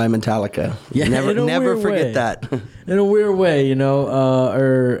anointed by Metallica. Yeah, never forget way. that. In a weird way,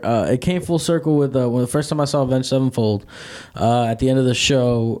 it came full circle with when the first time I saw Avenged Sevenfold at the end of the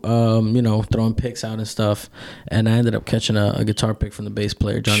show, throwing picks out and stuff, and I ended up catching a guitar pick from the bass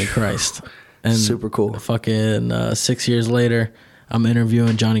player Johnny Christ. And super cool. Fucking 6 years later, I'm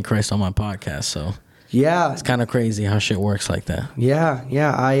interviewing Johnny Christ on my podcast. So. Yeah. It's kind of crazy how shit works like that. Yeah.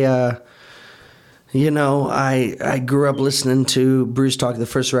 I grew up listening to Bruce talk, the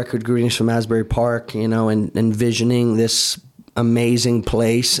first record, Greetings from Asbury Park, and envisioning this amazing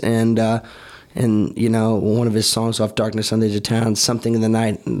place. And one of his songs off Darkness on the Edge of Town, Something in the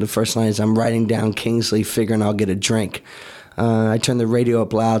Night, the first line is, I'm writing down Kingsley, figuring I'll get a drink. I turn the radio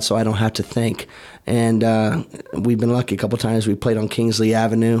up loud so I don't have to think. And we've been lucky a couple times. We played on Kingsley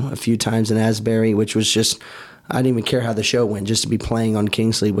Avenue a few times in Asbury, which was just, I didn't even care how the show went. Just to be playing on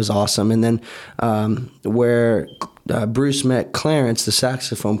Kingsley was awesome. And then where Bruce met Clarence, the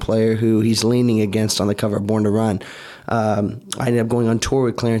saxophone player who he's leaning against on the cover of Born to Run, I ended up going on tour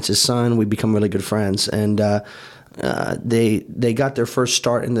with Clarence's son. We become really good friends. And they got their first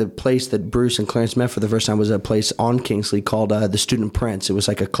start in the place that Bruce and Clarence met for the first time was a place on Kingsley called the Student Prince. It was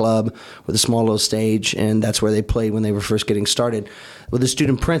like a club with a small little stage, and that's where they played when they were first getting started. Well, the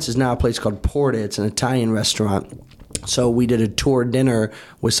Student Prince is now a place called Porta. It's an Italian restaurant. So we did a tour dinner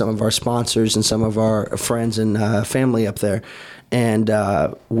with some of our sponsors and some of our friends and family up there. And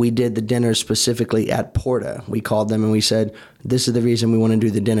we did the dinner specifically at Porta. We called them and we said, this is the reason we want to do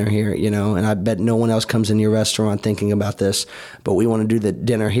the dinner here, and I bet no one else comes in your restaurant thinking about this, but we want to do the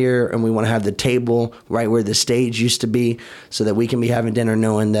dinner here, and we want to have the table right where the stage used to be so that we can be having dinner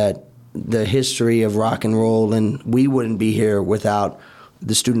knowing that the history of rock and roll, and we wouldn't be here without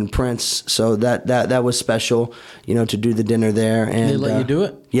the Student Prince. So that was special, to do the dinner there. And they let you do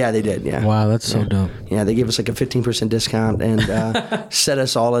it? Yeah, they did. Yeah. Wow, that's so dope. Yeah, they gave us like a 15% discount and set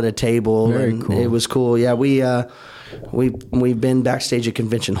us all at a table. Very and cool. It was cool. Yeah, we've been backstage at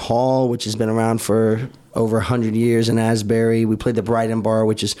Convention Hall, which has been around for over 100 years in Asbury. We played the Brighton Bar,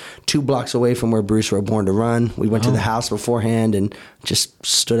 which is 2 blocks away from where Bruce wrote Born to Run. We went to the house beforehand and just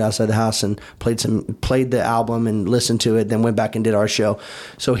stood outside the house and played the album and listened to it, then went back and did our show.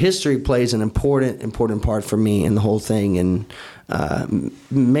 So history plays an important part for me in the whole thing, and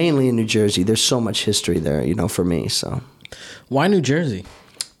mainly in New Jersey. There's so much history there, for me. So why New Jersey?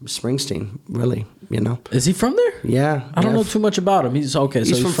 Springsteen, really, Is he from there? Yeah. I don't know too much about him. He's okay,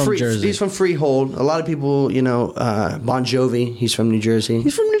 so he's from Jersey. He's from Freehold. A lot of people, Bon Jovi, he's from New Jersey.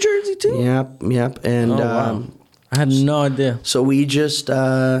 He's from New Jersey too? Yep. And wow. I had no idea. So we just,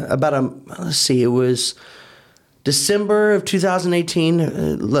 it was December of 2018, a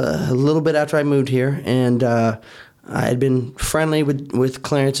little bit after I moved here, and I had been friendly with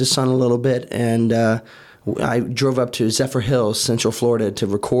Clarence's son a little bit, and I drove up to Zephyr Hills, Central Florida, to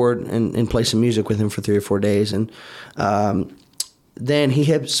record and play some music with him for 3 or 4 days. And then he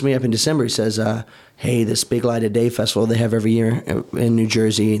hits me up in December. He says, hey, this Big Light of Day festival they have every year in New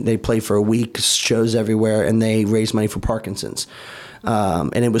Jersey, they play for a week, shows everywhere, and they raise money for Parkinson's.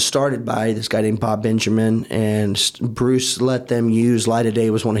 And it was started by this guy named Bob Benjamin, and Bruce let them use Light of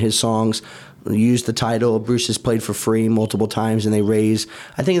Day was one of his songs. Used the title. Bruce has played for free multiple times, and I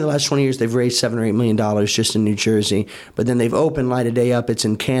think in the last 20 years, they've raised $7 or $8 million just in New Jersey. But then they've opened Light of Day up. It's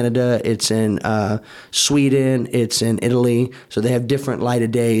in Canada, it's in Sweden, it's in Italy. So they have different Light of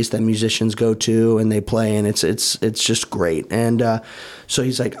Days that musicians go to and they play, and it's just great. And so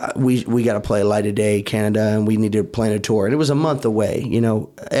he's like, we got to play Light of Day, Canada, and we need to plan a tour. And it was a month away.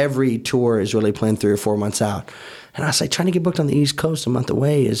 Every tour is really planned 3 or 4 months out. And I was like, trying to get booked on the East Coast a month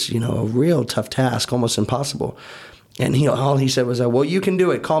away is, a real tough task, almost impossible. And all he said was, well, you can do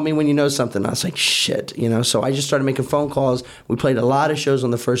it. Call me when you know something. I was like, shit, So I just started making phone calls. We played a lot of shows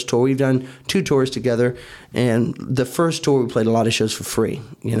on the first tour. We've done 2 tours together. And the first tour, we played a lot of shows for free,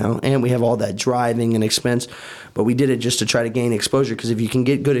 And we have all that driving and expense. But we did it just to try to gain exposure, because if you can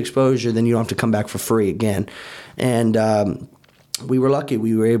get good exposure, then you don't have to come back for free again. And we were lucky.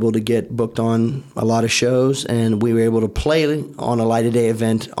 We were able to get booked on a lot of shows, and we were able to play on a Light of Day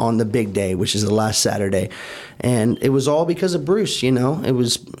event on the big day, which is the last Saturday. And it was all because of Bruce, It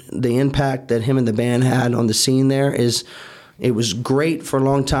was the impact that him and the band had on the scene there. It was great for a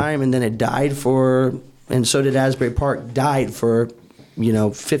long time, and then it died and so did Asbury Park, died for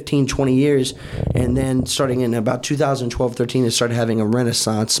 15, 20 years. And then starting in about 2012, 13, it started having a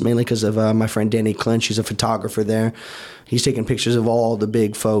renaissance, mainly because of my friend Danny Clinch. He's a photographer there. He's taking pictures of all the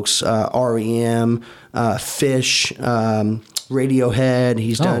big folks, REM, Fish, Radiohead.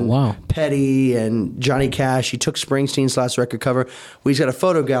 He's done Petty and Johnny Cash. He took Springsteen's last record cover. He's got a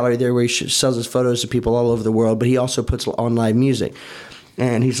photo gallery there where he sells his photos to people all over the world, but he also puts on live music.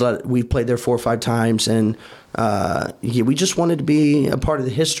 And we've played there 4 or 5 times, and we just wanted to be a part of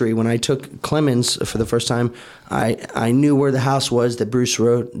the history. When I took Clemens for the first time, I knew where the house was that Bruce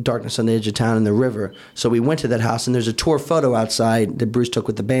wrote Darkness on the Edge of Town and the River. So we went to that house, and there's a tour photo outside that Bruce took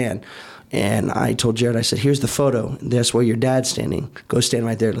with the band. And I told Jared, I said, here's the photo. That's where your dad's standing. Go stand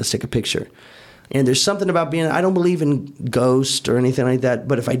right there. Let's take a picture. And there's something about I don't believe in ghosts or anything like that,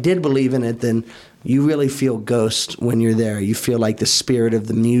 but if I did believe in it, then you really feel ghost when you're there. You feel like the spirit of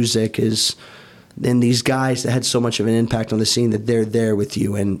the music is in these guys that had so much of an impact on the scene, that they're there with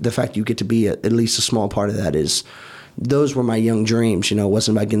you. And the fact you get to be at least a small part of that those were my young dreams. It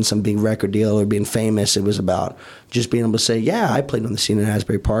wasn't about getting some big record deal or being famous. It was about just being able to say, yeah, I played on the scene in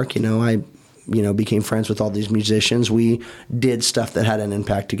Asbury Park. I became friends with all these musicians. We did stuff that had an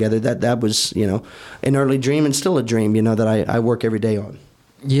impact together. That was, an early dream, and still a dream, that I work every day on.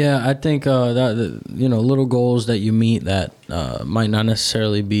 Yeah, I think that little goals that you meet that might not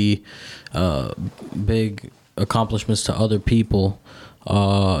necessarily be big accomplishments to other people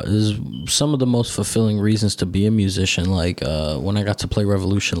is some of the most fulfilling reasons to be a musician. Like when I got to play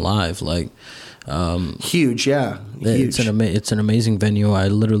Revolution live, huge, yeah. Huge. It's an amazing venue. I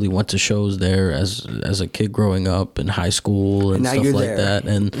literally went to shows there as a kid growing up in high school and stuff like that.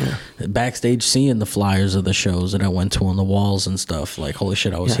 And backstage seeing the flyers of the shows that I went to on the walls and stuff. Like, holy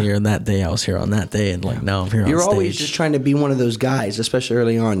shit, I was here on that day. I was here on that day, and now I'm here on stage. You're always just trying to be one of those guys, especially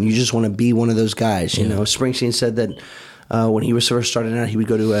early on. You just want to be one of those guys. Springsteen said that. When he was first starting out, he would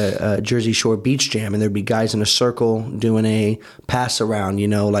go to a Jersey Shore beach jam, and there'd be guys in a circle doing a pass around,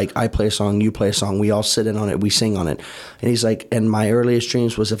 like I play a song, you play a song, we all sit in on it, we sing on it. And he's like, and my earliest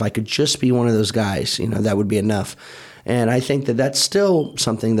dreams was if I could just be one of those guys, that would be enough. And I think that that's still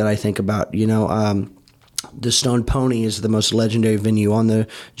something that I think about, the Stone Pony is the most legendary venue on the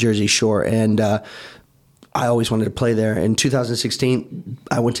Jersey Shore, and I always wanted to play there. In 2016,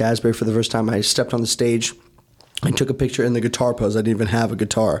 I went to Asbury for the first time. I stepped on the stage. I took a picture in the guitar pose. I didn't even have a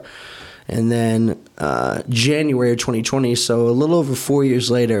guitar. And then January of 2020, so a little over 4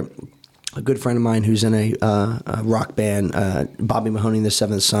 years later, a good friend of mine who's in a rock band, Bobby Mahoney and the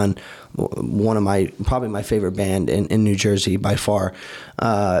Seventh Son, probably my favorite band in New Jersey by far.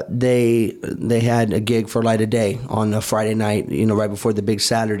 They had a gig for Light of Day on a Friday night, right before the big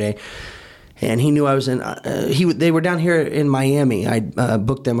Saturday. And he knew I was in. They were down here in Miami. I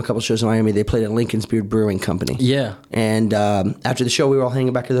booked them a couple shows in Miami. They played at Lincoln's Beard Brewing Company. Yeah. And after the show, we were all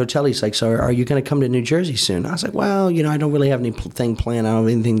hanging back at the hotel. He's like, "So are you going to come to New Jersey soon?" I was like, "Well, I don't really have anything planned. I don't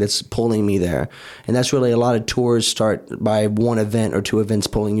have anything that's pulling me there." And that's really a lot of tours start by one event or two events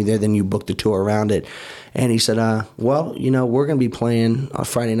pulling you there. Then you book the tour around it. And he said, "Well, we're going to be playing on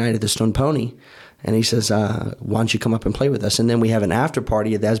Friday night at the Stone Pony." And he says, why don't you come up and play with us? And then we have an after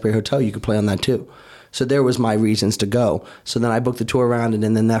party at the Asbury Hotel. You could play on that too. So there was my reasons to go. So then I booked the tour around it.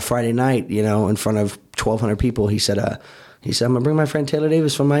 And then that Friday night, in front of 1,200 people, he said, I'm going to bring my friend Taylor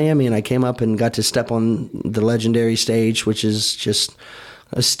Davis from Miami. And I came up and got to step on the legendary stage, which is just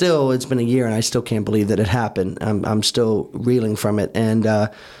still, it's been a year and I still can't believe that it happened. I'm still reeling from it. And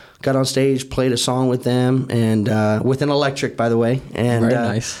got on stage, played a song with them, and with an electric, by the way. And, very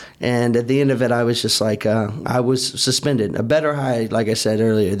nice. And at the end of it, I was just like, I was suspended. A better high, like I said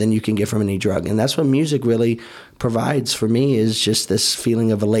earlier, than you can get from any drug. And that's what music really provides for me, is just this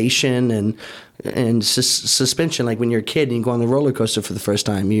feeling of elation and suspension. Like when you're a kid and you go on the roller coaster for the first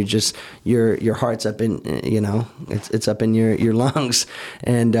time, your heart's up in, it's up in your lungs.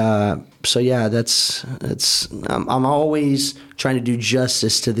 And so yeah, I'm always trying to do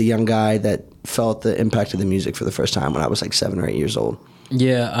justice to the young guy that felt the impact of the music for the first time when I was like 7 or 8 years old.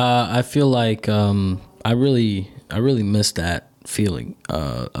 Yeah, I feel like I really really miss that feeling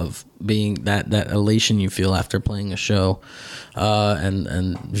of being that elation you feel after playing a show,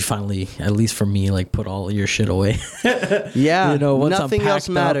 and you finally, at least for me, like put all your shit away. Yeah, you know, once nothing I'm else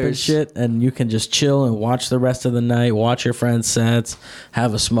packed up matters. and shit, and you can just chill and watch the rest of the night, watch your friends' sets,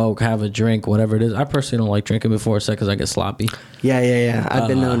 have a smoke, have a drink, whatever it is. I personally don't like drinking before a set because I get sloppy. Yeah. I've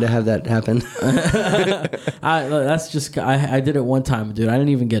been known to have that happen. I did it one time, dude. I didn't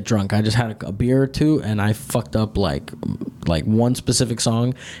even get drunk. I just had a beer or two, and I fucked up like one specific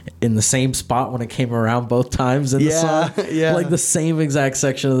song in the same spot when it came around both times in the song. Yeah. Like the same exact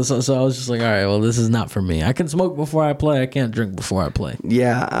section of the song. So I was just like, all right, well, this is not for me. I can smoke before I play. I can't drink before I play.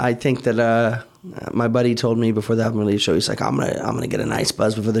 Yeah, I think that my buddy told me before the album release show, he's like, I'm gonna get a nice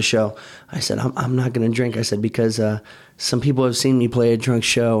buzz before the show. I said, I'm not gonna drink. I said, because some people have seen me play a drunk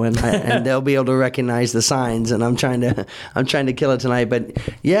show, and they'll be able to recognize the signs. And I'm trying to kill it tonight. But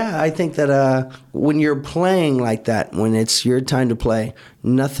yeah, I think that when you're playing like that, when it's your time to play,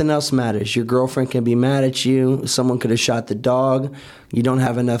 nothing else matters. Your girlfriend can be mad at you. Someone could have shot the dog. You don't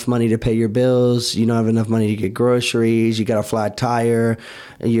have enough money to pay your bills. You don't have enough money to get groceries. You got a flat tire.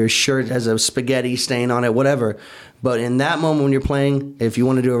 Your shirt has a spaghetti stain on it, whatever. But in that moment when you're playing, if you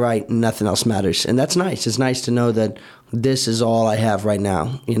want to do it right, nothing else matters. And that's nice. It's nice to know that this is all I have right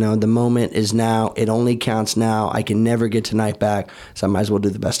now. You know, the moment is now. It only counts now. I can never get tonight back, so I might as well do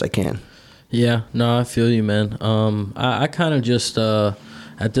the best I can. Yeah, no, I feel you, man. I kind of just,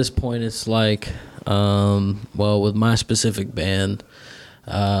 at this point, it's like, well, with my specific band,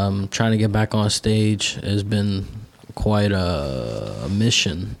 trying to get back on stage has been quite a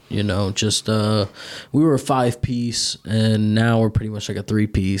mission, you know. Just we were a 5-piece, and now we're pretty much like a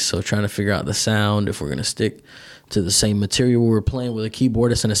 3-piece, so trying to figure out the sound, if we're gonna stick to the same material. We were playing with a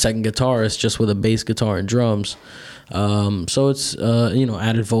keyboardist and a second guitarist, just with a bass guitar and drums. So it's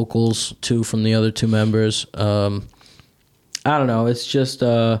added vocals too from the other two members. I don't know. It's just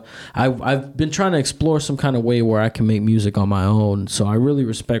I've been trying to explore some kind of way where I can make music on my own. So I really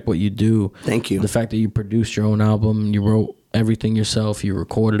respect what you do. Thank you. The fact that you produced your own album, you wrote everything yourself, you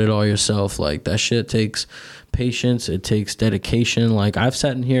recorded it all yourself. Like, that shit takes patience. It takes dedication. Like, I've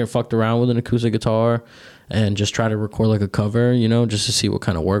sat in here and fucked around with an acoustic guitar and just try to record like a cover, you know, just to see what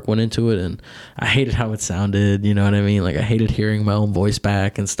kind of work went into it. And I hated how it sounded, you know what I mean? Like, I hated hearing my own voice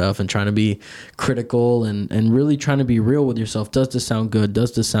back and stuff, and trying to be critical and really trying to be real with yourself. Does this sound good?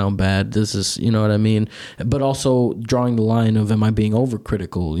 Does this sound bad? Does this, you know what I mean? But also drawing the line of, am I being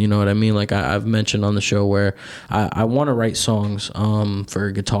overcritical? You know what I mean? Like, I've mentioned on the show where I want to write songs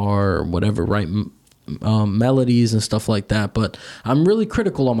for guitar or whatever, write melodies and stuff like that, but I'm really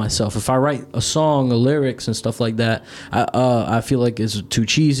critical on myself. If I write a song, the lyrics and stuff like that, I feel like it's too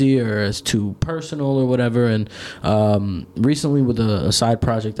cheesy or it's too personal or whatever. And recently, with a side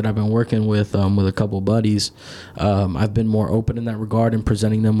project that I've been working with a couple buddies, I've been more open in that regard and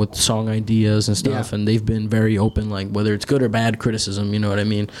presenting them with song ideas and stuff. Yeah. And they've been very open, like whether it's good or bad criticism, you know what I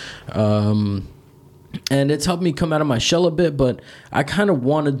mean? And it's helped me come out of my shell a bit, but I kind of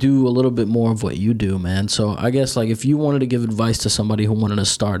want to do a little bit more of what you do, man. So I guess, like, if you wanted to give advice to somebody who wanted to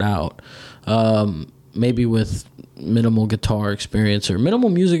start out, maybe with minimal guitar experience or minimal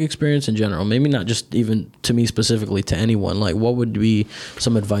music experience in general, maybe not just even to me specifically, to anyone, like, what would be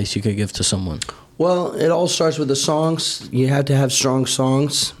some advice you could give to someone? Well, it all starts with the songs. You have to have strong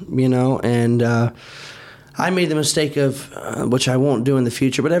songs, you know, and I made the mistake of, which I won't do in the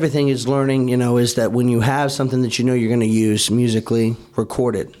future, but everything is learning, you know, is that when you have something that you know you're going to use musically,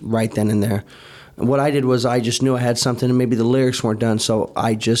 record it right then and there. And what I did was I just knew I had something and maybe the lyrics weren't done, so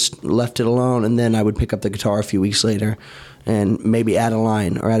I just left it alone, and then I would pick up the guitar a few weeks later and maybe add a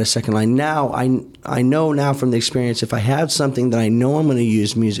line or add a second line. Now, I know now from the experience, if I have something that I know I'm going to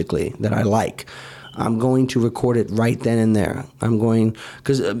use musically that I like, I'm going to record it right then and there.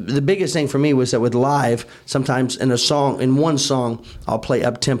 Because the biggest thing for me was that with live, sometimes in one song, I'll play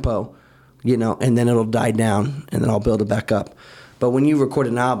up tempo, you know, and then it'll die down, and then I'll build it back up. But when you record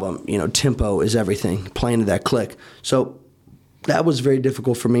an album, you know, tempo is everything, playing to that click. So that was very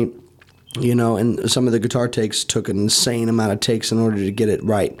difficult for me, you know, and some of the guitar takes took an insane amount of takes in order to get it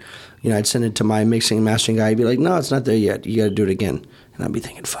right. You know, I'd send it to my mixing and mastering guy. He'd be like, no, it's not there yet. You got to do it again. And I'd be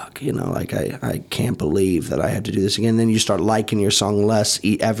thinking, fuck, you know, like I can't believe that I had to do this again. Then you start liking your song less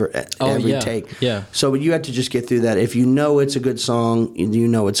every take. Yeah. So you have to just get through that. If you know it's a good song, you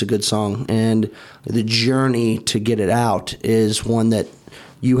know it's a good song. And the journey to get it out is one that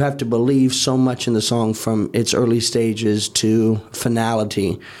you have to believe so much in the song from its early stages to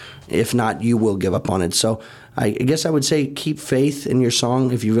finality. If not, you will give up on it. So I guess I would say keep faith in your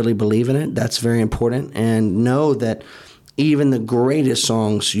song if you really believe in it. That's very important. And know that even the greatest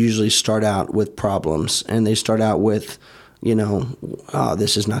songs usually start out with problems, and they start out with, oh,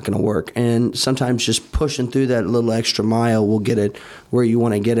 this is not going to work. And sometimes just pushing through that little extra mile will get it where you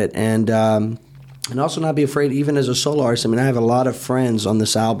want to get it. And also not be afraid, even as a solo artist. I mean, I have a lot of friends on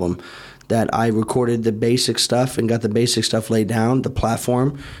this album that I recorded the basic stuff and got the basic stuff laid down, the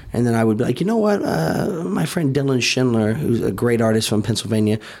platform, and then I would be like, you know what, my friend Dylan Schindler, who's a great artist from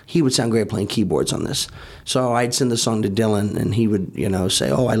Pennsylvania, he would sound great playing keyboards on this. So I'd send the song to Dylan, and he would,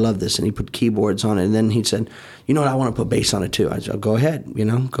 say, oh, I love this, and he put keyboards on it, and then he said, you know what, I want to put bass on it too. I said, go ahead,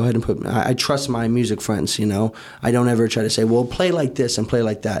 go ahead and put, I trust my music friends, I don't ever try to say, well, play like this and play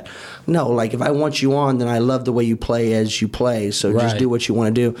like that. No, like if I want you on, then I love the way you play as you play, so just do what you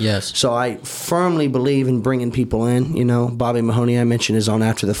want to do. Yes. So I firmly believe in bringing people in, Bobby Mahoney, I mentioned, is on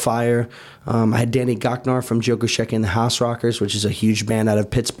After the Fire. I had Danny Gochnar from Joe Grushecky and the House Rockers, which is a huge band out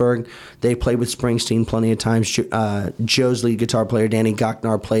of Pittsburgh. They played with Springsteen plenty of times. Joe's lead guitar player, Danny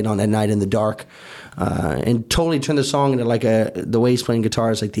Gochnar, played on At Night in the Dark. And totally turned the song into like the way he's playing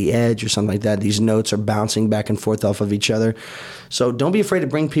guitar is like The Edge or something like that. These notes are bouncing back and forth off of each other. So don't be afraid to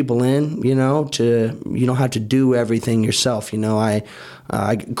bring people in, you don't have to do everything yourself.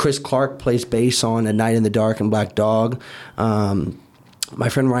 Chris Clark plays bass on At Night in the Dark and Black Dog. My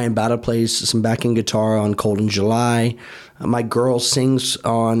friend Ryan Bata plays some backing guitar on Cold in July. My girl sings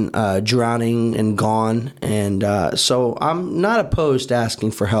on Drowning and Gone. And so I'm not opposed to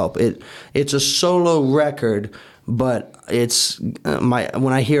asking for help. It's a solo record, but it's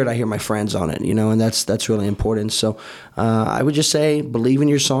when I hear it, I hear my friends on it, and that's really important. So I would just say, believe in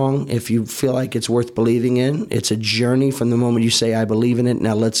your song. If you feel like it's worth believing in, it's a journey from the moment you say, I believe in it.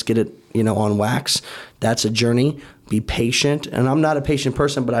 Now let's get it, on wax. That's a journey. Be patient. And I'm not a patient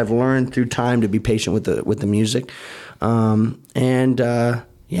person, but I've learned through time to be patient with the music. It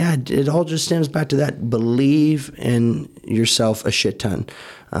all just stems back to that. Believe in yourself a shit ton.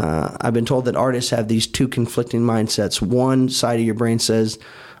 I've been told that artists have these two conflicting mindsets. One side of your brain says,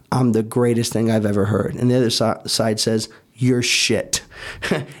 I'm the greatest thing I've ever heard. And the other side says, you're shit.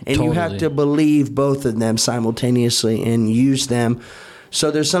 And Totally. You have to believe both of them simultaneously and use them. So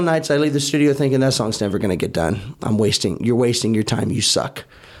there's some nights I leave the studio thinking that song's never going to get done. You're wasting your time. You suck.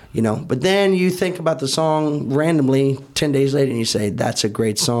 But then you think about the song randomly 10 days later and you say, that's a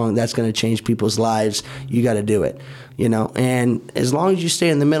great song. That's going to change people's lives. You got to do it, and as long as you stay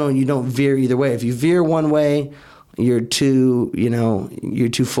in the middle and you don't veer either way. If you veer one way, you're too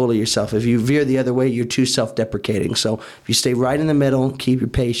full of yourself. If you veer the other way, you're too self-deprecating. So if you stay right in the middle, keep your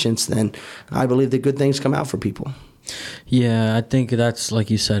patience, then I believe that good things come out for people. Yeah, I think that's,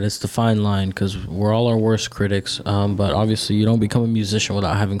 like you said, it's the fine line, because we're all our worst critics. But obviously, you don't become a musician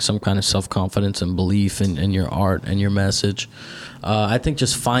without having some kind of self-confidence and belief in your art and your message. I think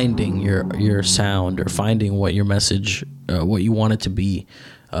just finding your sound, or finding what your message, what you want it to be,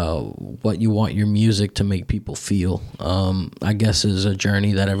 what you want your music to make people feel, I guess is a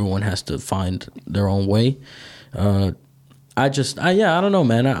journey that everyone has to find their own way. I don't know,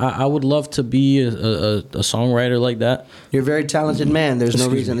 man. I would love to be a songwriter like that. You're a very talented man. There's no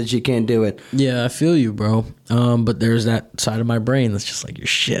reason that you can't do it. Yeah, I feel you, bro. But there's that side of my brain that's just like, you're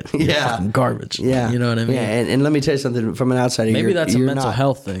shit. You're fucking garbage. Yeah. You know what I mean? Yeah, and let me tell you something from an outsider. Maybe that's a mental not.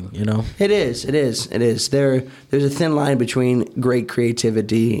 health thing, It is. There's a thin line between great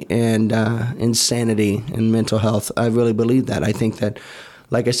creativity and insanity and mental health. I really believe that. I think that,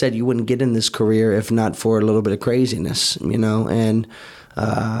 like I said, you wouldn't get in this career if not for a little bit of craziness, and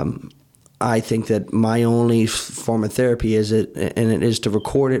I think that my only form of therapy is it is to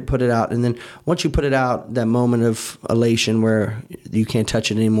record it, put it out, and then once you put it out, that moment of elation where you can't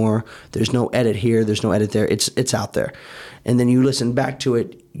touch it anymore, there's no edit here, there's no edit there, it's out there. And then you listen back to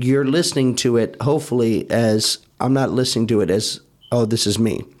it, you're listening to it hopefully as, I'm not listening to it as, oh, this is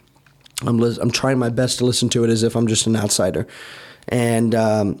me. I'm trying my best to listen to it as if I'm just an outsider. And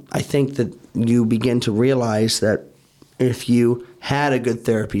I think that you begin to realize that if you had a good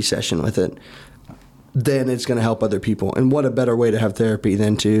therapy session with it, then it's going to help other people. And what a better way to have therapy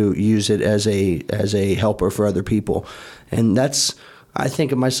than to use it as a helper for other people. And that's, I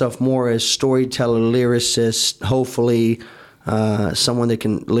think of myself more as storyteller, lyricist, hopefully someone that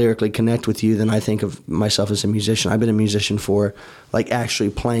can lyrically connect with you, than I think of myself as a musician. I've been a musician for, actually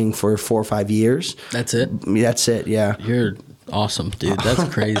playing for 4 or 5 years. That's it? That's it, yeah. You're awesome, dude. That's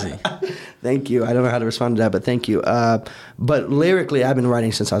crazy. Thank you. I don't know how to respond to that, but thank you. But lyrically, I've been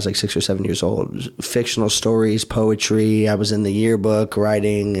writing since I was 6 or 7 years old. Fictional stories, poetry. I was in the yearbook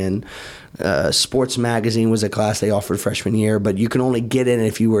writing, and sports magazine was a class they offered freshman year, but you can only get in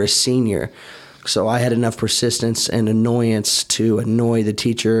if you were a senior. So I had enough persistence and annoyance to annoy the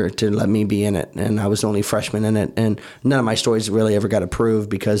teacher to let me be in it. And I was the only freshman in it. And none of my stories really ever got approved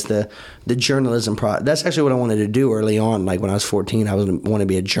because the journalism that's actually what I wanted to do early on. Like when I was 14, I wanted to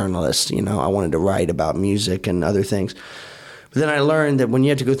be a journalist. You know, I wanted to write about music and other things. But then I learned that when you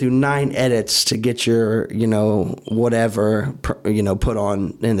have to go through 9 edits to get your, whatever, put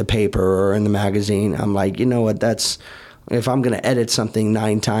on in the paper or in the magazine, I'm like, you know what, if I'm going to edit something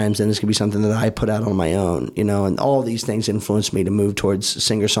 9 times, then it's going to be something that I put out on my own, and all these things influenced me to move towards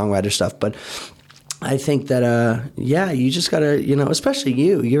singer-songwriter stuff. But I think that, you just got to, especially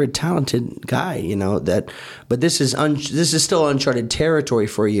you're a talented guy, but this is still uncharted territory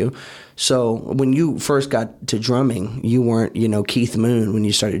for you. So when you first got to drumming, you weren't, Keith Moon when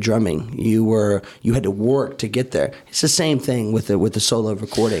you started drumming. You had to work to get there. It's the same thing with the solo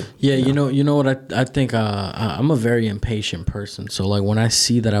recording. Yeah, you know what I think. I'm a very impatient person. So like when I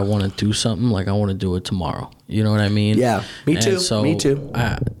see that I want to do something, like I want to do it tomorrow. You know what I mean? Yeah, me too. Me too.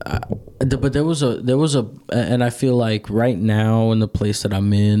 But there was a, and I feel like right now in the place that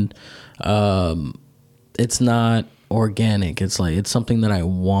I'm in, it's not organic. It's like it's something that I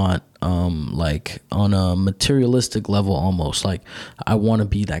want. Like on a materialistic level, almost like I want to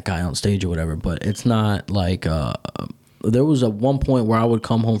be that guy on stage or whatever, but it's not like there was one point where I would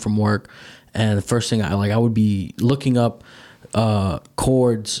come home from work and the first thing I would be looking up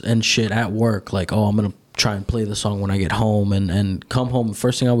chords and shit at work, like, oh, I'm gonna try and play the song when I get home, and come home, the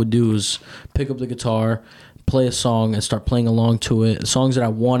first thing I would do is pick up the guitar, play a song and start playing along to it. Songs that I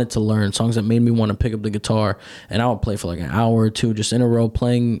wanted to learn, songs that made me want to pick up the guitar, and I would play for like an hour or two just in a row,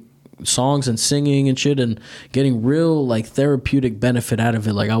 playing songs and singing and shit, and getting real like therapeutic benefit out of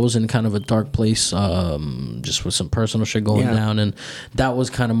it. Like I was in kind of a dark place, just with some personal shit going down, and that was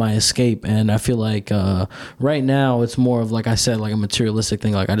kind of my escape. And I feel like right now it's more of, like I said, like a materialistic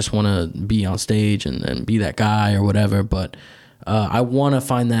thing. Like I just want to be on stage and be that guy or whatever. But I want to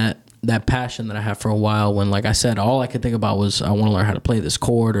find that passion that I had for a while, when, like I said, all I could think about was I want to learn how to play this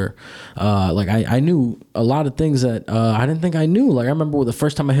chord, or like I knew a lot of things that I didn't think I knew. Like I remember the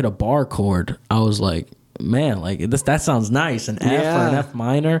first time I hit a bar chord, I was like, man, like that sounds nice, an F or an F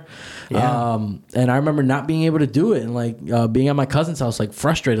minor. And I remember not being able to do it, and like being at my cousin's house, like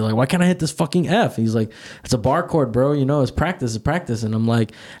frustrated, like, why can't I hit this fucking F? He's like, it's a bar chord, bro, it's practice. And I'm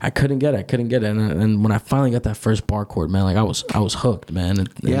like, I couldn't get it. And when I finally got that first bar chord, man, like I was hooked, man. And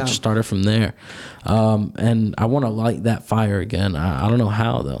it just started from there. And I want to light that fire again. I don't know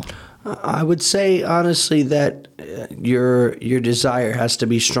how though. I would say honestly that your desire has to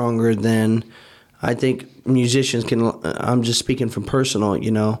be stronger than, I think musicians can. I'm just speaking from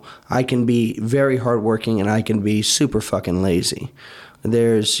personal, I can be very hardworking and I can be super fucking lazy.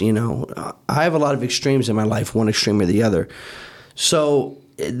 There's, I have a lot of extremes in my life, one extreme or the other. So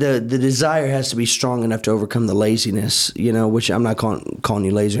the desire has to be strong enough to overcome the laziness, which I'm not calling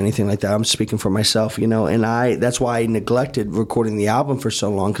you lazy or anything like that. I'm speaking for myself, and that's why I neglected recording the album for so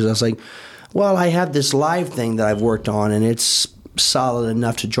long, because I was like, well, I have this live thing that I've worked on and it's solid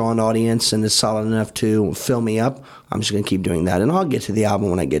enough to draw an audience and it's solid enough to fill me up. I'm just going to keep doing that, and I'll get to the album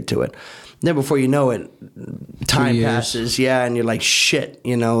when I get to it. Then before you know it, time passes, and you're like, shit,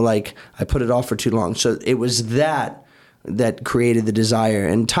 like I put it off for too long. So it was that created the desire.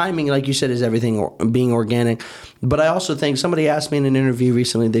 And timing, like you said, is everything, being organic. But I also think, somebody asked me in an interview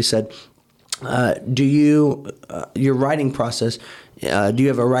recently, they said, do you, your writing process, do you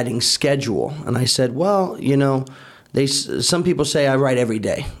have a writing schedule? And I said, well, some people say I write every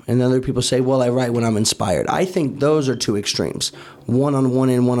day, and other people say, well, I write when I'm inspired. I think those are two extremes, one on one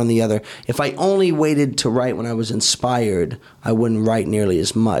end, one on the other. If I only waited to write when I was inspired, I wouldn't write nearly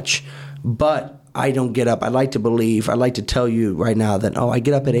as much. But I don't get up. I'd like to tell you right now that, I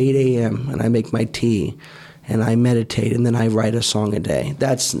get up at 8 a.m. and I make my tea and I meditate and then I write a song a day.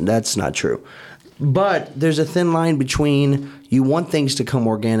 That's not true. But there's a thin line between, you want things to come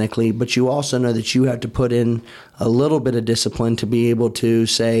organically, but you also know that you have to put in a little bit of discipline to be able to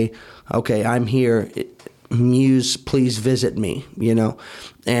say, okay, I'm here. Muse, please visit me,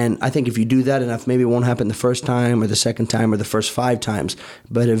 And I think if you do that enough, maybe it won't happen the first time or the second time or the first 5 times,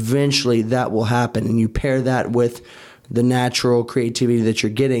 but eventually that will happen. And you pair that with the natural creativity that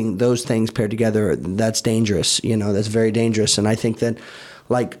you're getting, those things paired together, that's dangerous, that's very dangerous. And I think that,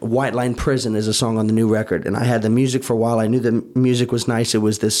 like, White Line Prison is a song on the new record, and I had the music for a while. I knew the music was nice. It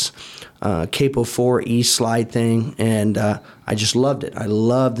was this Capo 4 E slide thing, and I just loved it. I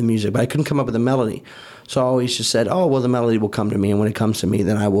loved the music, but I couldn't come up with a melody. So I always just said, the melody will come to me, and when it comes to me,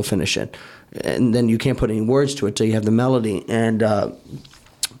 then I will finish it. And then you can't put any words to it till you have the melody, and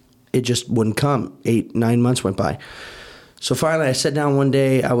it just wouldn't come. 8-9 months went by. So finally, I sat down one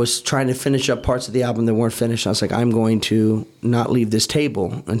day. I was trying to finish up parts of the album that weren't finished. I was like, I'm going to not leave this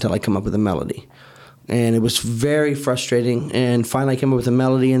table until I come up with a melody. And it was very frustrating. And finally, I came up with a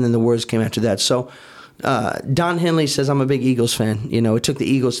melody, and then the words came after that. So Don Henley says, I'm a big Eagles fan. You know, it took the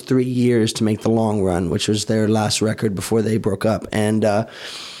Eagles 3 years to make The Long Run, which was their last record before they broke up. And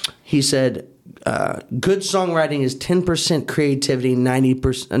he said, good songwriting is 10% creativity,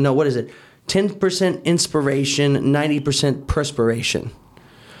 90%, no, what is it? 10% inspiration, 90% perspiration.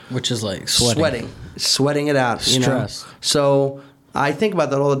 Which is like Sweating it out. Stress. You know? So I think about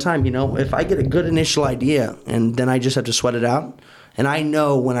that all the time. You know, if I get a good initial idea and then I just have to sweat it out, and I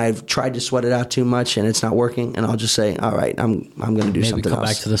know when I've tried to sweat it out too much and it's not working, and I'll just say, all right, I'm going to do something else. Maybe come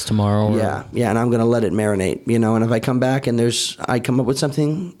back to this tomorrow. Yeah, and I'm going to let it marinate, you know. And if I come back and I come up with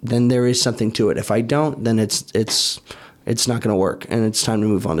something, then there is something to it. If I don't, then it's not going to work, and it's time to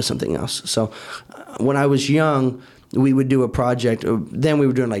move on to something else. So when I was young, we would do a project. Then we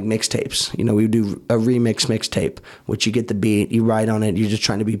were doing like mixtapes. You know, we would do a remix mixtape, which you get the beat, you write on it, you're just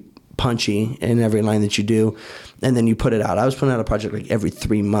trying to be punchy in every line that you do, and then you put it out. I was putting out a project like every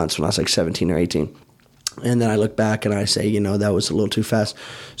 3 months when I was like 17 or 18. And then I look back and I say, you know, that was a little too fast.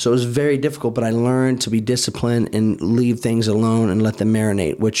 So it was very difficult, but I learned to be disciplined and leave things alone and let them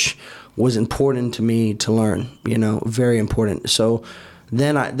marinate, which was important to me to learn, you know, very important. So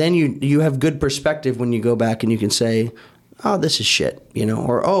then you have good perspective when you go back and you can say, oh, this is shit, you know,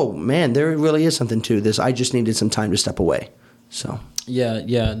 or, oh, man, there really is something to this. I just needed some time to step away. So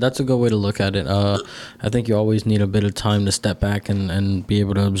yeah, that's a good way to look at it. I think you always need a bit of time to step back and be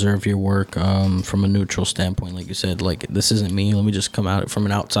able to observe your work from a neutral standpoint. Like you said, like, this isn't me. Let me just come at it from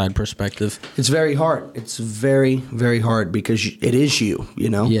an outside perspective. It's very hard. It's very, very hard because it is you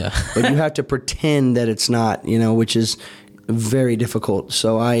know? Yeah. But you have to pretend that it's not, you know, which is very difficult.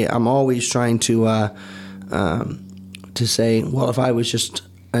 So I'm always trying to say, well, if I was just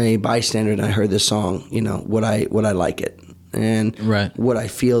a bystander and I heard this song, you know, would I like it? And would I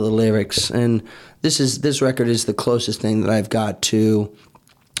feel the lyrics? And this record is the closest thing that I've got to.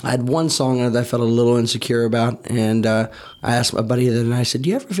 I had one song on it that I felt a little insecure about, and I asked my buddy the other night, I said, do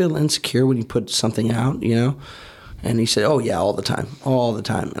you ever feel insecure when you put something out, you know? And he said, oh, yeah, all the time.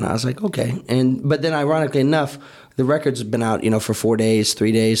 And I was like, okay. But then ironically enough, the record's been out, you know, for 4 days,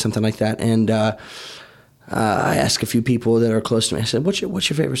 3 days, something like that. And I asked a few people that are close to me, I said, what's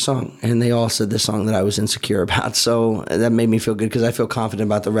your favorite song? And they all said the song that I was insecure about. So that made me feel good because I feel confident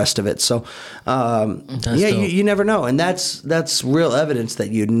about the rest of it. So, you never know. And that's real evidence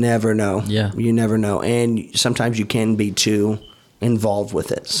that you never know. Yeah. You never know. And sometimes you can be too involved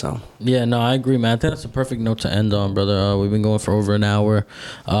with it. So yeah, no, I agree, man. I think that's a perfect note to end on, brother. We've been going for over an hour,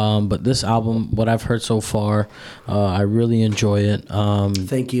 but this album, what I've heard so far, I really enjoy it.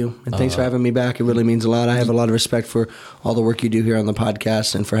 Thank you, and thanks for having me back. It really means a lot. I have a lot of respect for all the work you do here on the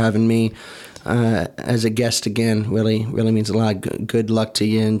podcast, and for having me as a guest again. Really means a lot. Good luck to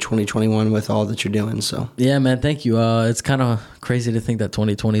you in 2021 with all that you're doing. So yeah, man, thank you. It's kind of crazy to think that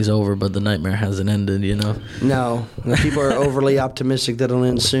 2020 is over, but the nightmare hasn't ended, you know. No, people are overly optimistic that it'll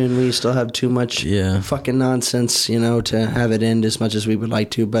end soon. We still have too much fucking nonsense, you know, to have it end as much as we would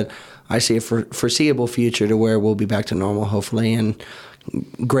like to. But I see a foreseeable future to where we'll be back to normal, hopefully, and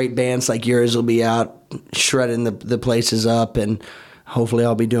great bands like yours will be out shredding the places up, and hopefully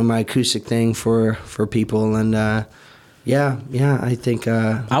I'll be doing my acoustic thing for people. And I think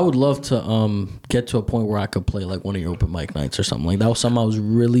I would love to get to a point where I could play like one of your open mic nights or something. Like that was something I was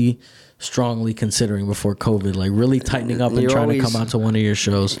really strongly considering before COVID, like really tightening up and trying to come out to one of your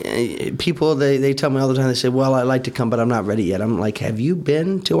shows. People, they tell me all the time, they say, well, I'd like to come, but I'm not ready yet. I'm like, have you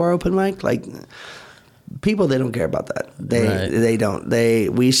been to our open mic? Like, people, they don't care about that. They don't.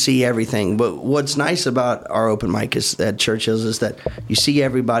 We see everything. But what's nice about our open mic is at Churchill's is that you see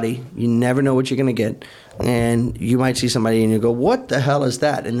everybody. You never know what you're going to get. And you might see somebody and you go, what the hell is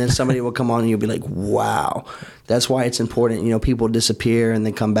that? And then somebody will come on and you'll be like, wow. That's why it's important. You know, people disappear and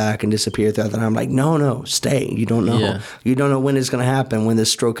then come back and disappear throughout the night. I'm like, no, stay. You don't know. Yeah. You don't know when it's going to happen, when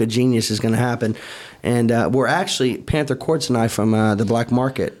this stroke of genius is going to happen. And we're actually, Panther Quartz and I from the Black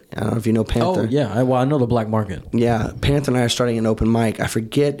Market. I don't know if you know Panther. Oh, yeah. I know the Black Market. Yeah. Panther and I are starting an open mic. I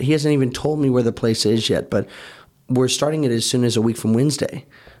forget. He hasn't even told me where the place is yet, but we're starting it as soon as a week from Wednesday.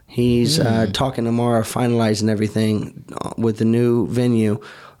 He's talking tomorrow, finalizing everything with the new venue.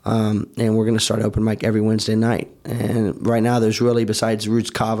 And we're going to start open mic every Wednesday night. And right now there's really, besides Roots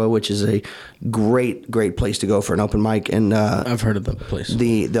Kava, which is a great place to go for an open mic. And I've heard of the place.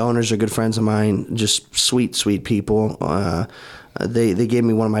 The owners are good friends of mine, just sweet people. They gave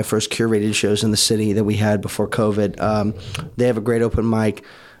me one of my first curated shows in the city that we had before COVID. They have a great open mic.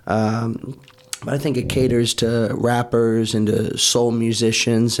 But I think it caters to rappers and to soul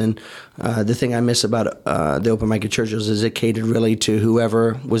musicians. And the thing I miss about the open mic at Churchill's is it catered really to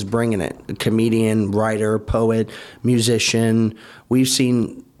whoever was bringing it. A comedian, writer, poet, musician. We've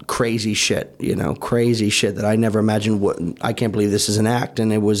seen crazy shit, crazy shit that I never imagined. I can't believe this is an act,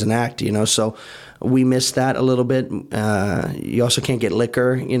 and it was an act, So we missed that a little bit. You also can't get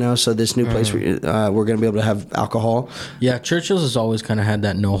liquor, so this new place, we're going to be able to have alcohol. Yeah, Churchill's has always kind of had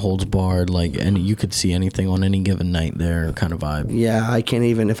that no holds barred, and you could see anything on any given night there kind of vibe. Yeah, I can't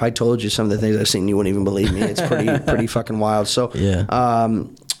even, if I told you some of the things I've seen, you wouldn't even believe me. It's pretty fucking wild. So,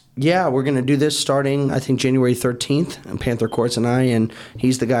 yeah, we're going to do this starting, I think, January 13th, and Panther Courts and I, and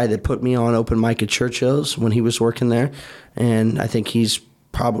he's the guy that put me on open mic at Churchill's when he was working there, and I think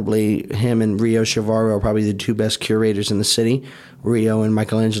him and Rio Chavarro are probably the two best curators in the city. Rio and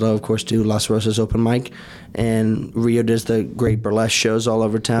Michelangelo, of course, do Las Rosas open mic, and Rio does the great burlesque shows all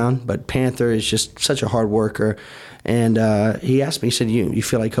over town, but Panther is just such a hard worker. And he asked me, he said, you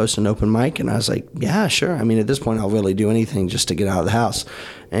feel like hosting an open mic? And I was like, yeah, sure. I mean, at this point, I'll really do anything just to get out of the house.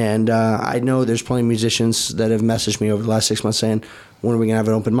 And I know there's plenty of musicians that have messaged me over the last 6 months saying, when are we going to have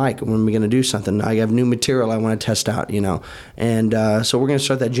an open mic? When are we going to do something? I have new material I want to test out, And so we're going to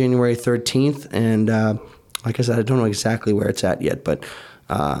start that January 13th. And like I said, I don't know exactly where it's at yet, but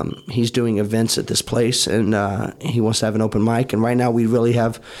he's doing events at this place, and he wants to have an open mic. And right now we really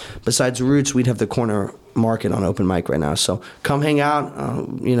have, besides Roots, we'd have the Corner Market on open mic right now. So come hang out.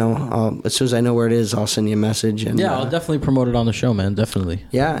 As soon as I know where it is, I'll send you a message. And I'll definitely promote it on the show, man. Definitely.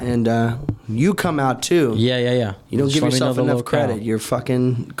 Yeah, and you come out too. Yeah. You don't give yourself enough credit. You're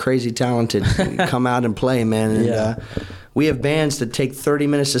fucking crazy talented. Come out and play, man. And, we have bands that take 30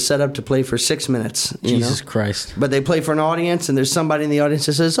 minutes to set up to play for 6 minutes. Jesus Christ. But they play for an audience, and there's somebody in the audience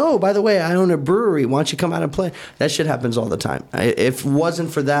that says, oh, by the way, I own a brewery. Why don't you come out and play? That shit happens all the time. If it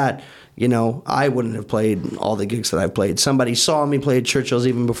wasn't for that, I wouldn't have played all the gigs that I've played. Somebody saw me play at Churchill's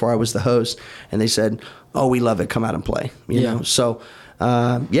even before I was the host, and they said, oh, we love it. Come out and play. You know? So...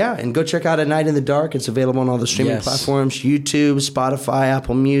 and go check out At Night in the Dark. It's available on all the streaming platforms, YouTube, Spotify,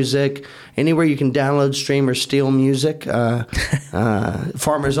 Apple Music, anywhere you can download, stream, or steal music.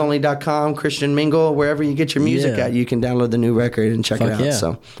 Farmersonly.com, Christian Mingle, wherever you get your music at, you can download the new record and check it out.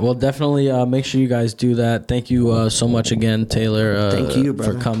 So, well, definitely make sure you guys do that. Thank you so much again, Taylor. Thank you,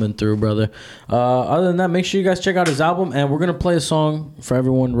 brother, for coming through, brother. Other than that, make sure you guys check out his album, and we're gonna play a song for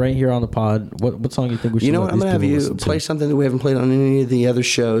everyone right here on the pod. What song you think we should? You know what? I'm gonna have you play something that we haven't played on any of the other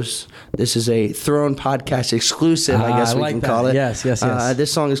shows. This is a Throne podcast exclusive, I guess we can call it. Yes.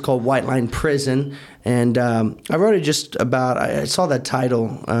 This song is called White Line Prison, and I wrote it just about. I saw that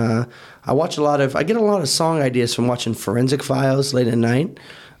title. I get a lot of song ideas from watching Forensic Files late at night.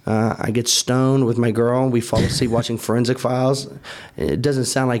 I get stoned with my girl. We fall asleep watching Forensic Files. It doesn't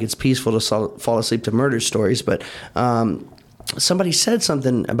sound like it's peaceful to fall asleep to murder stories, but. Somebody said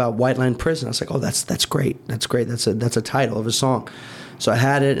something about White Line Prison. I was like, oh, that's great. That's great. That's a title of a song. So I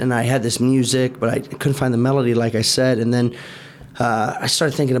had it, and I had this music, but I couldn't find the melody, like I said. And then I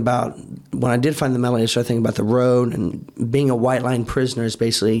started thinking about, when I did find the melody, I started thinking about the road, and being a white line prisoner is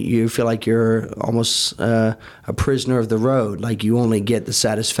basically, you feel like you're almost a prisoner of the road. Like you only get the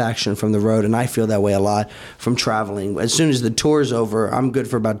satisfaction from the road, and I feel that way a lot from traveling. As soon as the tour's over, I'm good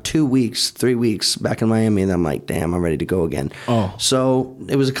for about 2 weeks, 3 weeks back in Miami, and I'm like, damn, I'm ready to go again. Oh. So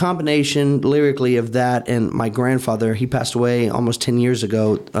it was a combination lyrically of that, and my grandfather, he passed away almost 10 years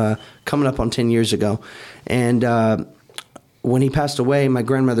ago, coming up on 10 years ago, and when he passed away, my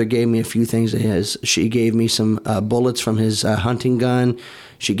grandmother gave me a few things of his. She gave me some bullets from his hunting gun.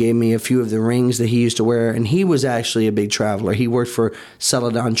 She gave me a few of the rings that he used to wear. And he was actually a big traveler. He worked for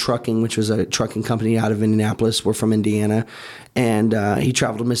Celadon Trucking, which was a trucking company out of Indianapolis. We're from Indiana. And he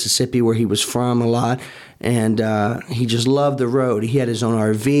traveled to Mississippi, where he was from, a lot. And he just loved the road. He had his own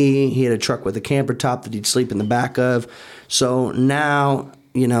RV. He had a truck with a camper top that he'd sleep in the back of. So now...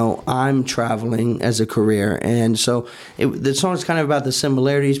 I'm traveling as a career. And so the song's kind of about the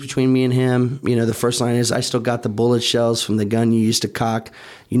similarities between me and him. The first line is, I still got the bullet shells from the gun you used to cock.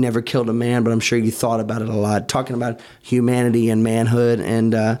 You never killed a man, but I'm sure you thought about it a lot. Talking about humanity and manhood.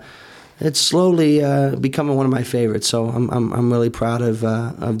 And it's slowly becoming one of my favorites. So I'm really proud of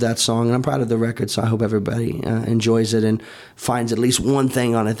that song, and I'm proud of the record. So I hope everybody enjoys it and finds at least one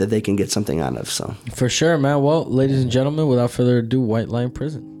thing on it that they can get something out of. So for sure, man. Well, ladies and gentlemen, without further ado, White Line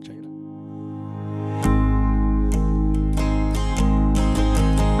Prison. Check it out.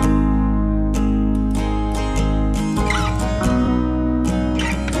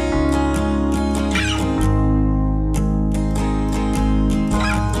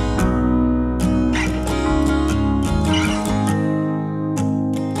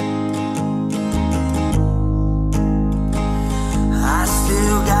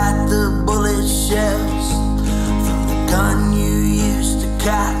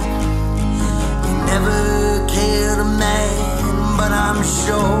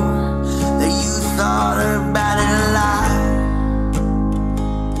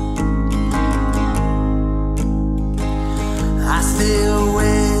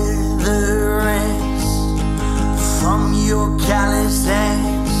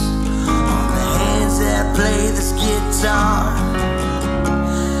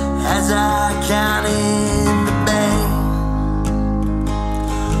 as I count in the bank.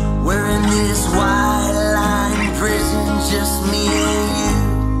 We're in this white line prison, just me and you.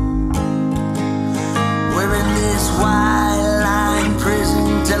 We're in this white line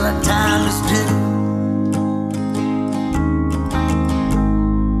prison till our time is due.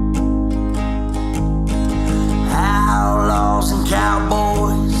 Outlaws and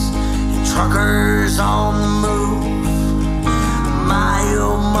cowboys and truckers on the move.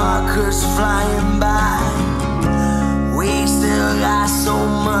 Mile markers flying by. We still got so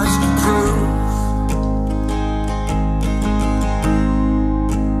much to prove.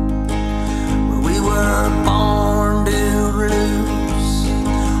 We were born to lose,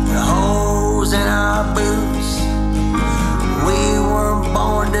 with holes in our boots. We weren't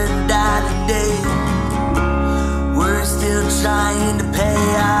born to die today. We're still trying to pay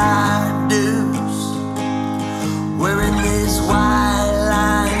our dues. We're in this white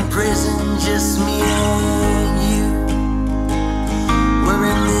line prison, just me and you. We're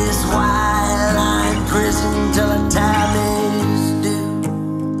in this white line prison till our time is due.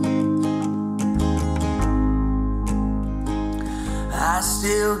 I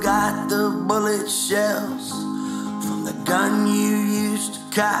still got the bullet shells from the gun you used to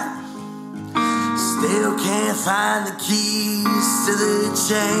cock. Still can't find the keys to the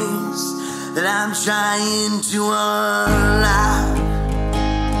chains that I'm trying to unlock.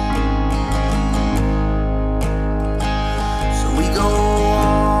 So we go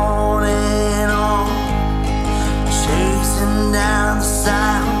on and on, chasing down the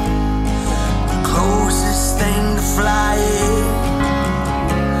sound, the closest thing to flying,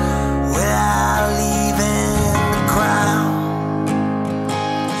 without leaving the ground.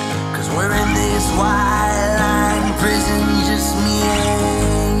 'Cause we're in this wild